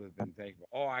rather than thinking,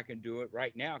 oh, I can do it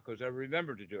right now because I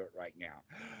remember to do it right now.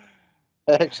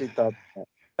 I actually thought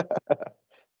that.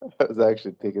 I was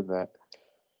actually thinking that.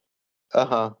 Uh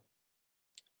huh.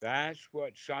 That's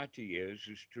what sati is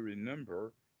to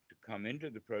remember to come into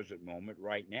the present moment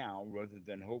right now rather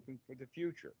than hoping for the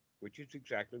future, which is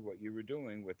exactly what you were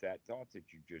doing with that thought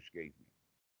that you just gave me.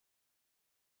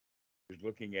 Is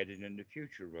looking at it in the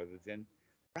future rather than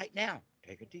right now.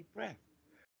 Take a deep breath.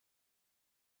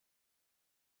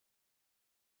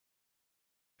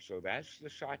 So that's the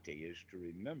sati is to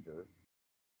remember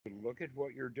to look at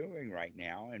what you're doing right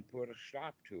now and put a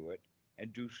stop to it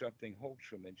and do something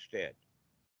wholesome instead.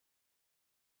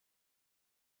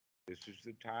 This is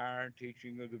the entire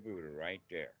teaching of the Buddha right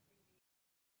there.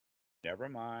 Never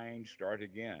mind, start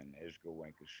again, as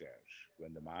Goenka says.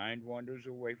 When the mind wanders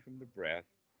away from the breath,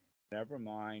 never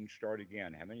mind, start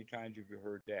again. How many times have you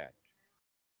heard that?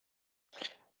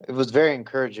 It was very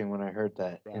encouraging when I heard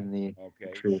that Right. in the Okay,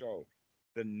 retreat. so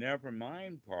the never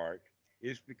mind part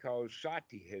is because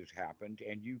sati has happened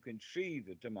and you can see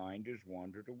that the mind has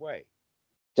wandered away.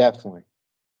 Definitely.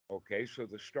 Okay, so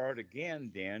the start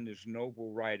again then is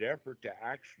noble right effort to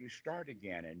actually start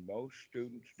again. And most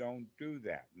students don't do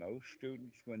that. Most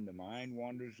students, when the mind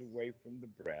wanders away from the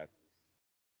breath,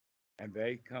 and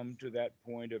they come to that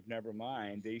point of never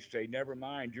mind, they say, never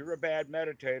mind, you're a bad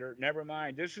meditator. Never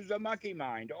mind, this is a monkey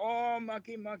mind. Oh,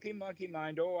 monkey, monkey, monkey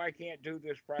mind. Oh, I can't do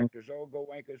this practice. Oh,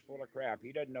 Goenka's full of crap.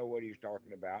 He doesn't know what he's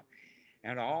talking about.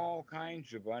 And all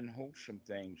kinds of unwholesome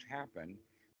things happen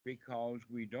because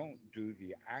we don't do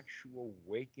the actual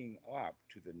waking up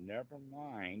to the never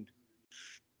mind,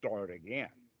 start again.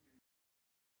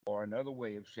 Or another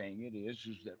way of saying it is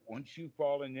that once you've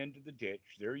fallen into the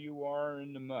ditch, there you are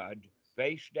in the mud,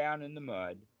 face down in the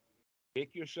mud,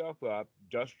 pick yourself up,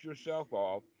 dust yourself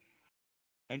off,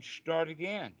 and start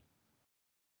again.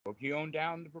 Look you on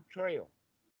down the trail.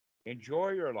 Enjoy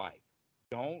your life.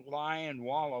 Don't lie and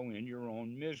wallow in your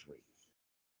own misery.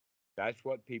 That's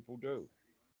what people do.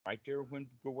 Right there, when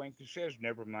Gawenka says,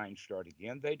 never mind, start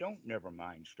again, they don't never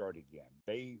mind, start again.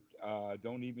 They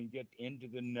don't even get into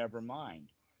the never mind.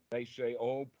 They say,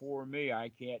 oh, poor me, I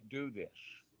can't do this.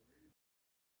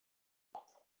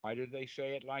 Why do they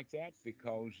say it like that?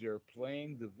 Because they're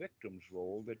playing the victim's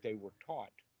role that they were taught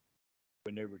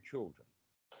when they were children.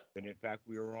 And in fact,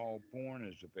 we are all born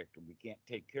as a victim. We can't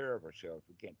take care of ourselves.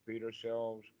 We can't feed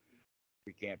ourselves.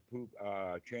 We can't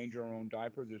change our own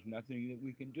diaper. There's nothing that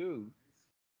we can do.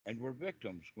 And we're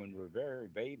victims when we're very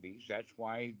babies. That's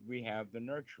why we have the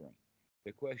nurturing.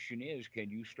 The question is, can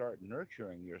you start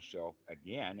nurturing yourself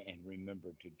again and remember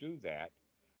to do that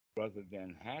rather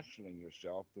than hassling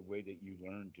yourself the way that you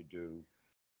learned to do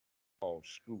called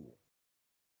school?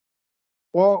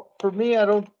 Well, for me,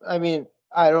 I mean,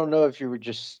 I don't know if you were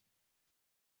just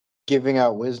giving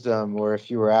out wisdom or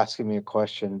if you were asking me a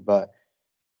question, but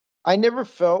I never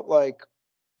felt like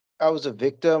I was a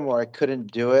victim or I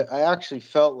couldn't do it. I actually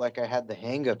felt like I had the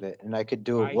hang of it and I could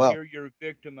do it I well. hear your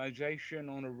victimization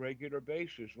on a regular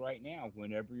basis right now.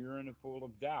 Whenever you're in a pool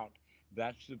of doubt,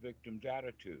 that's the victim's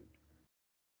attitude.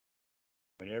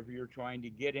 Whenever you're trying to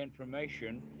get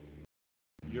information,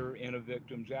 you're in a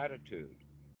victim's attitude.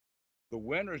 The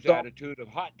winner's So, attitude of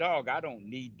hot dog, I don't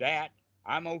need that.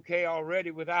 I'm okay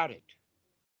already without it.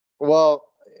 well,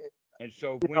 And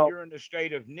so you when know, you're in a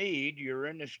state of need, you're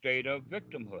in a state of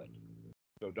victimhood.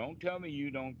 So don't tell me you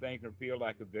don't think or feel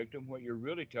like a victim. What you're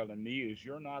really telling me is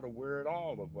you're not aware at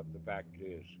all of what the fact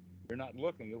is. You're not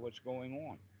looking at what's going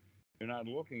on. You're not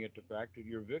looking at the fact that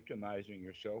you're victimizing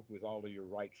yourself with all of your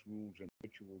rights, rules, and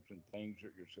rituals and things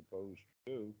that you're supposed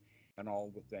to do and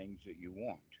all the things that you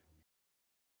want.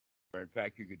 Or in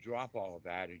fact, you could drop all of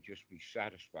that and just be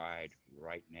satisfied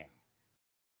right now.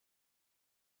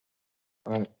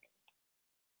 uh,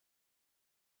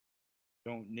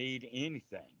 You don't need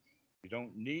anything. You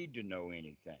don't need to know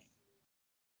anything.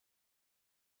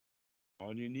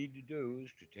 All you need to do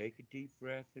is to take a deep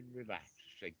breath and relax.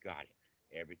 Say, got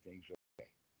it. Everything's okay.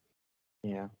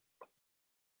 yeah.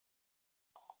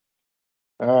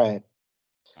 All right.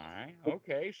 All right.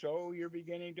 Okay. So you're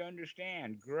beginning to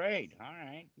understand. Great. All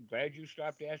right. I'm glad you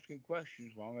stopped asking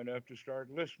questions long enough to start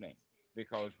listening.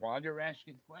 Because while you're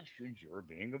asking questions, you're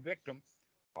being a victim.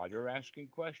 While you're asking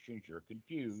questions, you're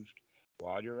confused.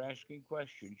 While you're asking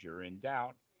questions, you're in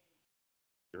doubt.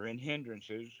 You're in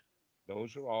hindrances.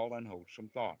 Those are all unwholesome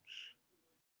thoughts.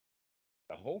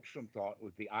 The wholesome thought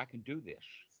would be, I can do this.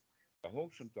 The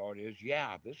wholesome thought is,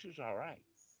 yeah, this is all right.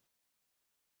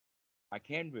 I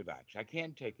can relax. I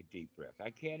can take a deep breath.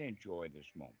 I can enjoy this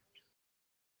moment.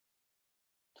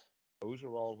 Those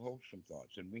are all wholesome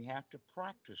thoughts. And we have to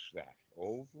practice that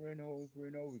over and over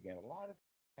and over again. A lot of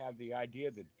people have the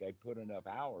idea that they put enough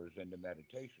hours into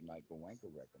meditation, like Goenka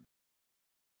recommends.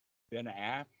 Then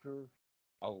after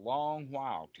a long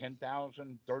while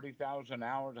 10,000, 30,000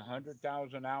 hours,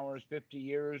 100,000 hours, 50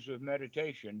 years of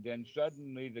meditation, then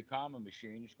suddenly the karma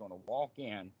machine is going to walk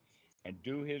in and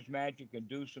do his magic and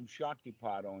do some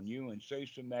Shaktipat on you and say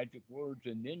some magic words,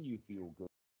 and then you feel good.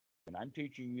 And I'm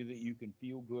teaching you that you can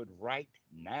feel good right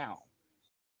now.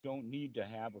 You don't need to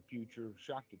have a future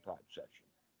Shaktipat session.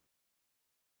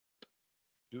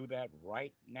 Do that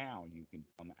right now. You can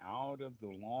come out of the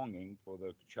longing for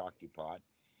the Shaktipat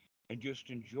and just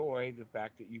enjoy the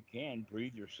fact that you can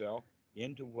breathe yourself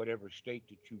into whatever state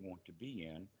that you want to be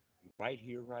in right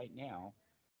here, right now,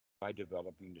 by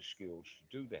developing the skills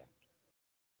to do that.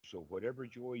 So, whatever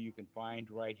joy you can find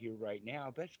right here, right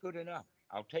now, that's good enough.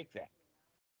 I'll take that.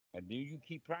 And then you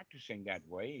keep practicing that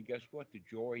way, and guess what? The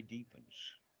joy deepens.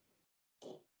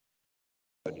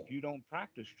 But if you don't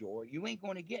practice joy, you ain't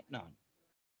going to get none.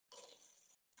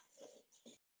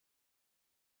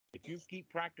 If you keep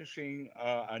practicing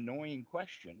annoying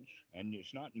questions, and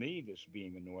it's not me that's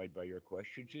being annoyed by your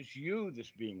questions, it's you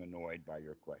that's being annoyed by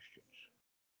your questions.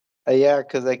 Yeah,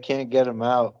 because I can't get them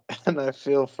out, and I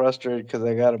feel frustrated because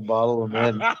I got to bottle them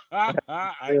in.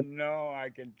 I know, I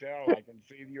can tell, I can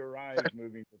see your eyes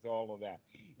moving with all of that.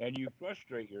 And you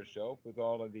frustrate yourself with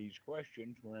all of these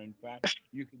questions, where in fact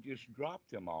you can just drop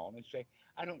them all and say,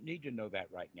 I don't need to know that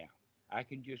right now. I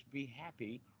can just be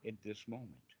happy in this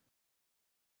moment.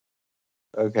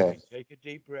 Okay. And take a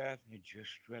deep breath and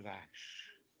just relax.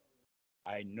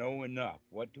 I know enough.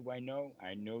 What do I know?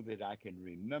 I know that I can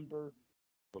remember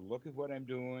to look at what I'm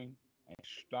doing and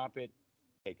stop it,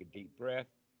 take a deep breath,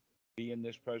 be in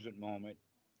this present moment,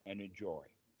 and enjoy.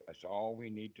 That's all we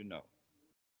need to know.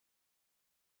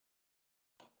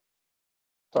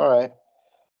 All right.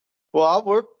 Well, I'll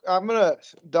work.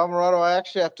 Damarado, I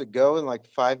actually have to go in like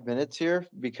 5 minutes here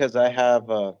because I have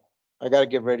I got to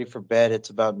get ready for bed. It's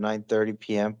about 9:30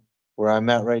 p.m. where I'm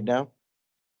at right now.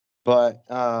 But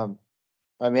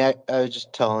I mean, I was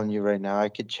just telling you right now, I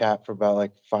could chat for about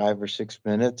like 5 or 6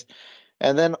 minutes,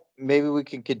 and then maybe we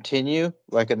can continue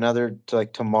like another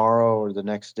like tomorrow or the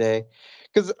next day,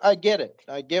 because I get it.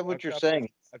 I get A what you're couple saying.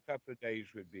 a couple of days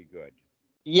would be good.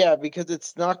 Yeah, because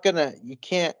it's not gonna. You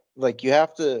can't like you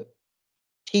have to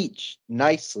teach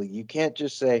nicely. You can't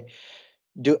just say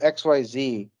do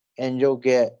XYZ and you'll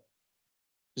get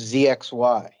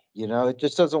ZXY. You know, it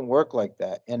just doesn't work like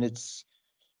that, and it's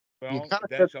you Well, kind of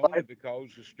that's only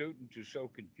because the student is so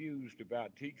confused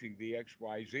about teaching the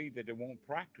XYZ that they won't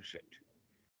practice it.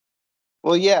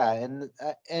 well, yeah,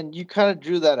 and you kind of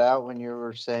drew that out when you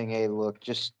were saying, "Hey, look,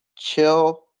 just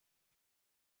chill,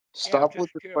 Yeah, stop with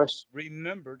just the chill. question."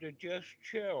 Remember to just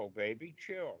chill, baby,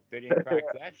 chill. That in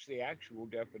fact, that's the actual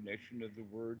definition of the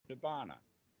word nibbana,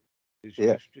 is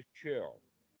Yeah, just to chill.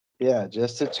 yeah,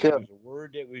 just to It chill. was a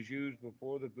word that was used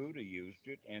before the Buddha used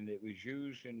it, and it was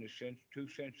used in the sense two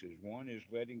senses. One is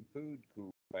letting food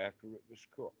cool after it was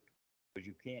cooked, because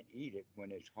you can't eat it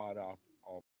when it's hot off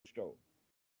the stove.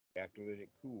 You have to let it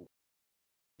cool.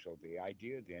 So the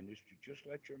idea then is to just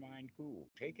let your mind cool.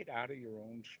 Take it out of your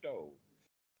own stove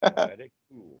and let it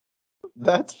cool.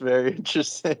 That's very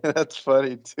interesting. That's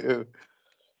funny too.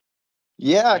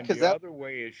 Yeah, And because the that. other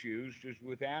way it's used is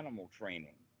with animal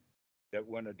training. That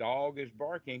when a dog is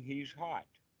barking, he's hot.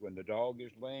 When the dog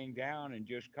is laying down and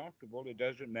just comfortable, it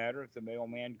doesn't matter if the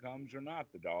mailman comes or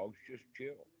not. The dog's just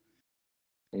chill.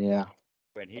 Yeah.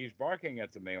 When he's barking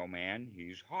at the mailman,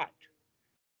 he's hot,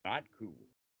 not cool.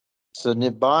 So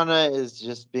nibbana is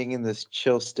just being in this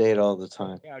chill state all the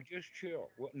time. Yeah, just chill.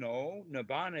 Well, no,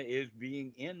 nibbana is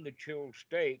being in the chill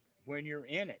state when you're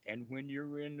in it. And when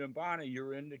you're in nibbana,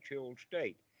 you're in the chill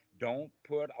state. Don't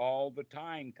put all the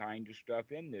time kind of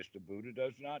stuff in this. The Buddha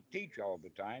does not teach all the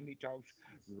time. He talks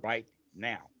right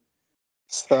now.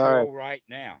 Sorry. Chill right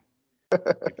now.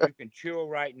 If you can chill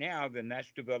right now, then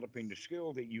that's developing the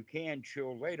skill that you can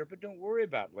chill later, but don't worry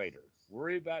about later.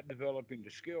 Worry about developing the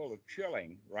skill of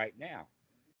chilling right now.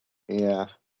 Yeah.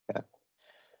 Yeah.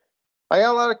 I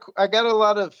got a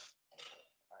lot of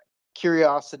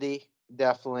curiosity,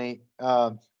 definitely.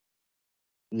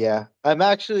 Yeah.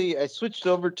 I switched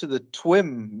over to the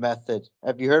TWIM method.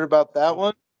 Have you heard about that Oh,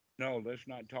 one? no, let's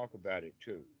not talk about it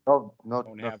too. Oh, no,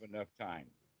 Don't no. have enough time.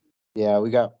 Yeah, we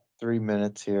got 3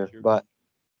 minutes here. You're But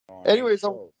all right. anyways,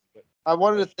 So I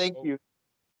wanted to let's thank go. you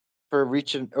for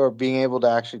reaching or being able to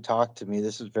actually talk to me.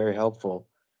 This is very helpful.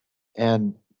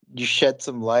 And you shed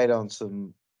some light on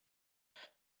some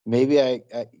maybe I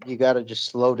you gotta just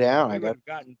slow down. I We would got have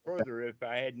gotten further if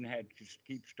I hadn't had to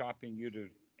keep stopping you to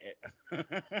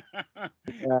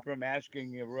yeah. from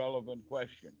asking irrelevant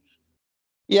questions.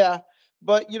 Yeah,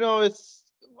 but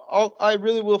I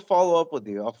really will follow up with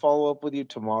you. I'll follow up with you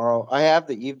tomorrow. I have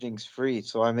the evenings free,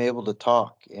 so I'm able to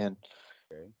talk. And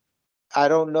Okay. I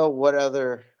don't know what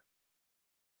other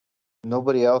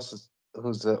nobody else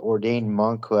who's an ordained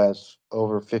monk who has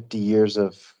over 50 years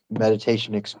of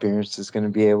meditation experience is going to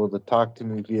be able to talk to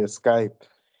me via Skype.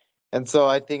 And so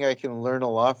I think I can learn a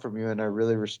lot from you, and I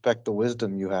really respect the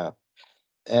wisdom you have.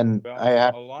 And I Well,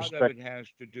 have a lot of respect. it has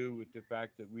to do with the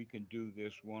fact that we can do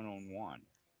this one on one.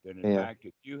 That in Yeah, fact,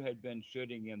 if you had been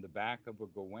sitting in the back of a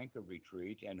Goenka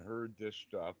retreat and heard this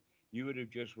stuff, you would have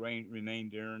just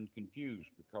remained there and confused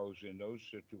because in those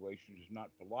situations it's not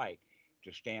polite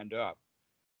to stand up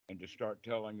and to start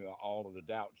telling all of the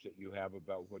doubts that you have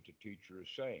about what the teacher is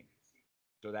saying.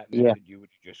 So that meant yeah, that you would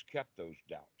have just kept those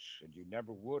doubts and you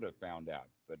never would have found out.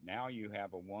 But now you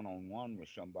have a one on one with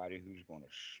somebody who's going to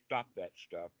stop that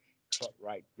stuff, cut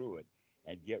right through it,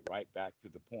 and get right back to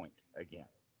the point again.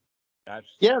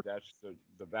 yeah. That's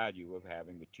the value of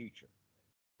having a teacher.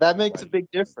 That makes a Everybody big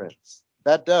learns. difference.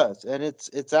 That does, and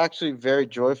it's actually very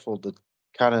joyful to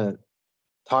kind of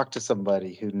talk to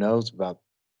somebody who knows about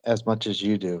as much as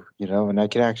you do. And I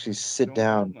can actually I sit don't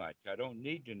know down. much. I don't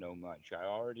need to know much. I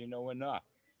already know enough.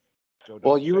 So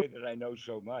Well, don't say that I know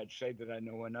so much. Say that I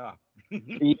know enough.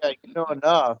 yeah, you know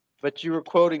enough, but you were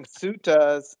quoting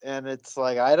suttas, and it's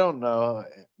like I don't know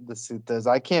the suttas.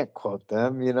 I can't quote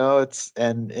them.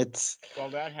 Well,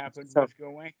 that happened So with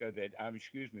Goenka,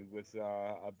 excuse me, with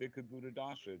Bhikkhu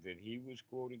Buddhadasa, that he was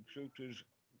quoting sutras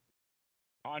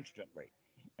constantly.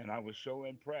 And I was so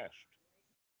impressed,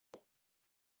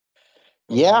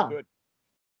 but he yeah, could.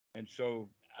 And so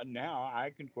now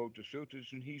I can quote the sutras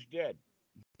and he's dead.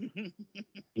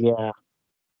 yeah,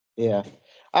 yeah.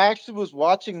 I actually was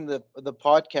watching the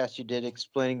podcast you did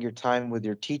explaining your time with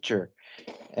your teacher,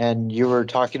 and you were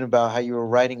talking about how you were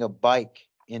riding a bike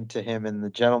into him, and the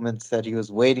gentleman said he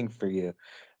was waiting for you.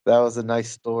 That was a nice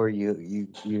story you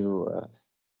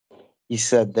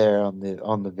said there on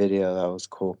the video. That was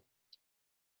cool.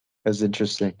 That was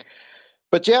interesting.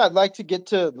 But yeah, I'd like to get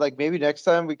to like maybe next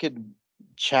time we could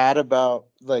chat about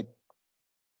like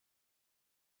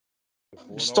The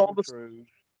Four just all Noble this.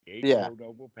 Truths, the Yeah, Eightfold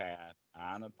Noble Path,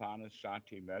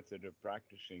 Anapanasati method of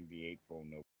practicing the Eightfold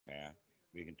Noble Path.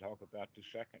 We can talk about the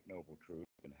second Noble Truth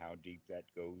and how deep that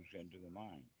goes into the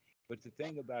mind. But the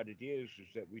thing about it is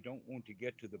that we don't want to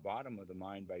get to the bottom of the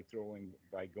mind by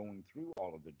going through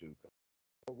all of the dukkha.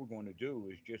 What we're going to do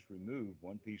is just remove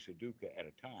one piece of dukkha at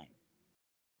a time.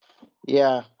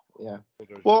 yeah, yeah. So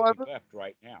there's Well, nothing left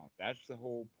right now. That's the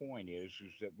whole point is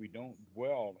that we don't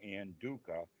dwell in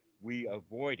dukkha. We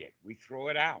avoid it. We throw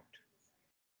it out.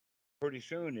 Pretty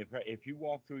soon, if you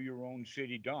walk through your own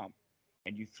city dump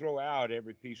and you throw out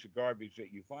every piece of garbage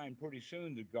that you find, pretty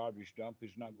soon the garbage dump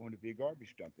is not going to be a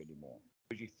garbage dump anymore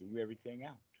because you threw everything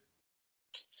out.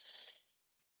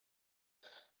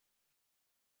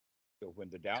 So when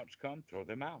the doubts come, throw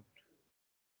them out.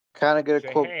 kind of gonna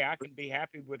Say, quote. hey, I can be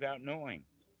happy without knowing.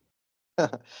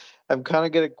 I'm kind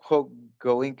of gonna quote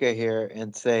Goenka here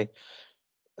and say,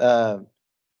 uh,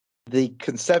 the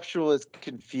conceptual is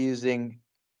confusing.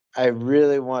 I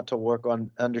really want to work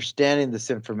on understanding this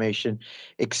information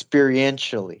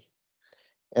experientially,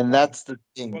 and Right. that's the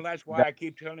Well, thing. that's why That I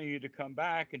keep telling you to come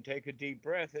back and take a deep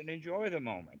breath and enjoy the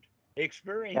moment.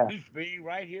 yeah, Experience being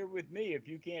right here with me. If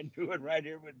you can't do it right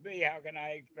here with me, how can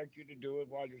I expect you to do it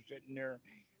while you're sitting there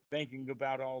thinking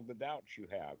about all the doubts you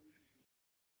have?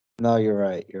 no, you're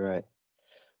right. You're right.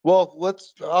 Well,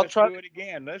 let's. So I'll let's try. do it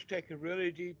again. Let's take a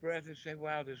really deep breath and say,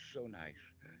 wow, this is so nice.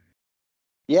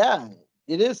 Yeah,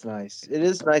 it is nice. It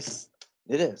is nice.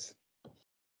 It is.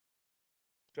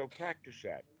 So practice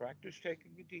that. Practice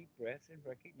taking a deep breath and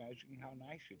recognizing how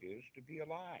nice it is to be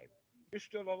alive. You're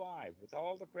still alive. With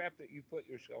all the crap that you put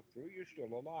yourself through, you're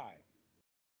still alive.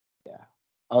 Yeah,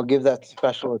 I'll give that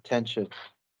special attention.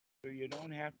 So you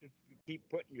don't have to keep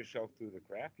putting yourself through the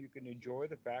crap. You can enjoy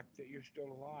the fact that you're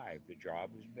still alive. The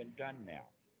job has been done now.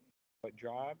 What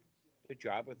job? The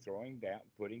job of throwing down,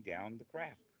 putting down the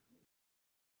crap.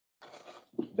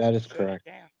 That is Set it correct.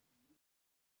 down.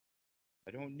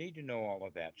 I don't need to know all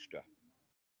of that stuff.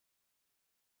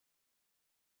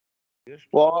 Just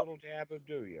a Well, little dab of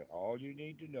do you. All you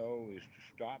need to know is to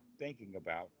stop thinking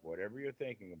about whatever you're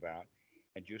thinking about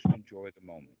and just enjoy the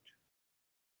moment.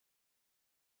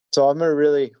 so I'm gonna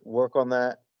really work on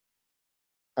that.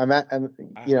 I'm,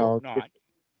 I you hope know, not.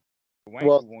 Wanker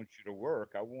well, wants you to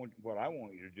work. What I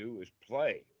want you to do is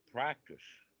play, practice.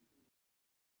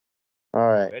 all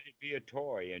right. Let it be a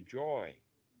toy. Enjoy.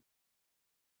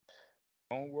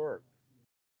 Don't work.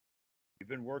 You've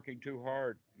been working too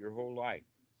hard your whole life.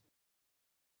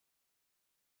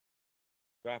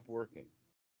 Stop working.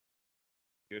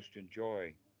 Just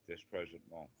enjoy this present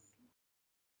moment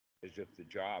as if the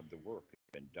job, the work has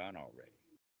been done already.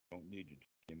 Don't need to do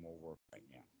any more work right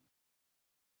now.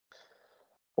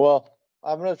 Well,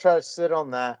 I'm gonna try to sit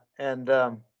on that, and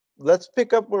let's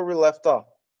pick up where we left off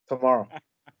tomorrow.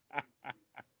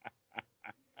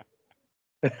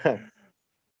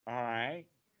 All right.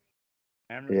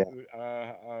 And Yeah,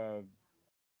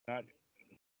 not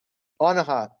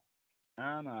Anahat.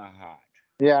 Anahat.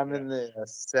 Yeah, I'm in Yes. the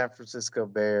San Francisco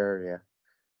Bay Area.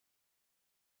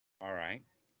 All right.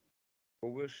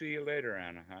 Well, we'll see you later,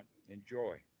 Anahat.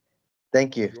 Enjoy.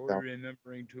 Thank you. Enjoy No,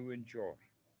 remembering to enjoy.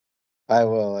 I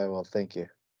will. I will. Thank you.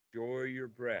 Enjoy your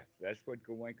breath. That's what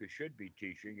Goenka should be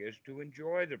teaching is to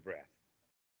enjoy the breath.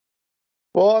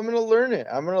 Well, I'm gonna learn it.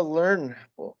 I'm gonna learn.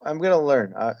 Well, I'm gonna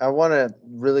learn. I want to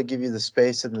really give you the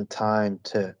space and the time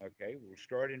to. Okay, well,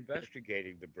 start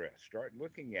investigating the breath. Start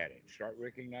looking at it. Start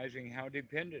recognizing how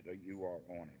dependent you are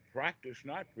on it. Practice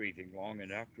not breathing long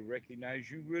enough to recognize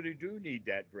you really do need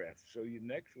that breath. So the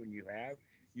next one you have,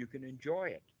 you can enjoy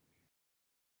it.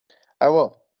 I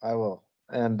will. I will.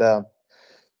 And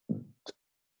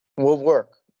we'll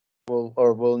work.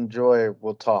 We'll enjoy.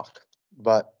 We'll talk.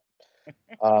 But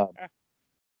uh,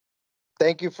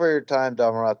 thank you for your time,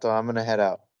 Damarato. I'm gonna head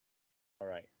out. All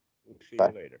right, we'll see you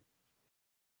Bye. later.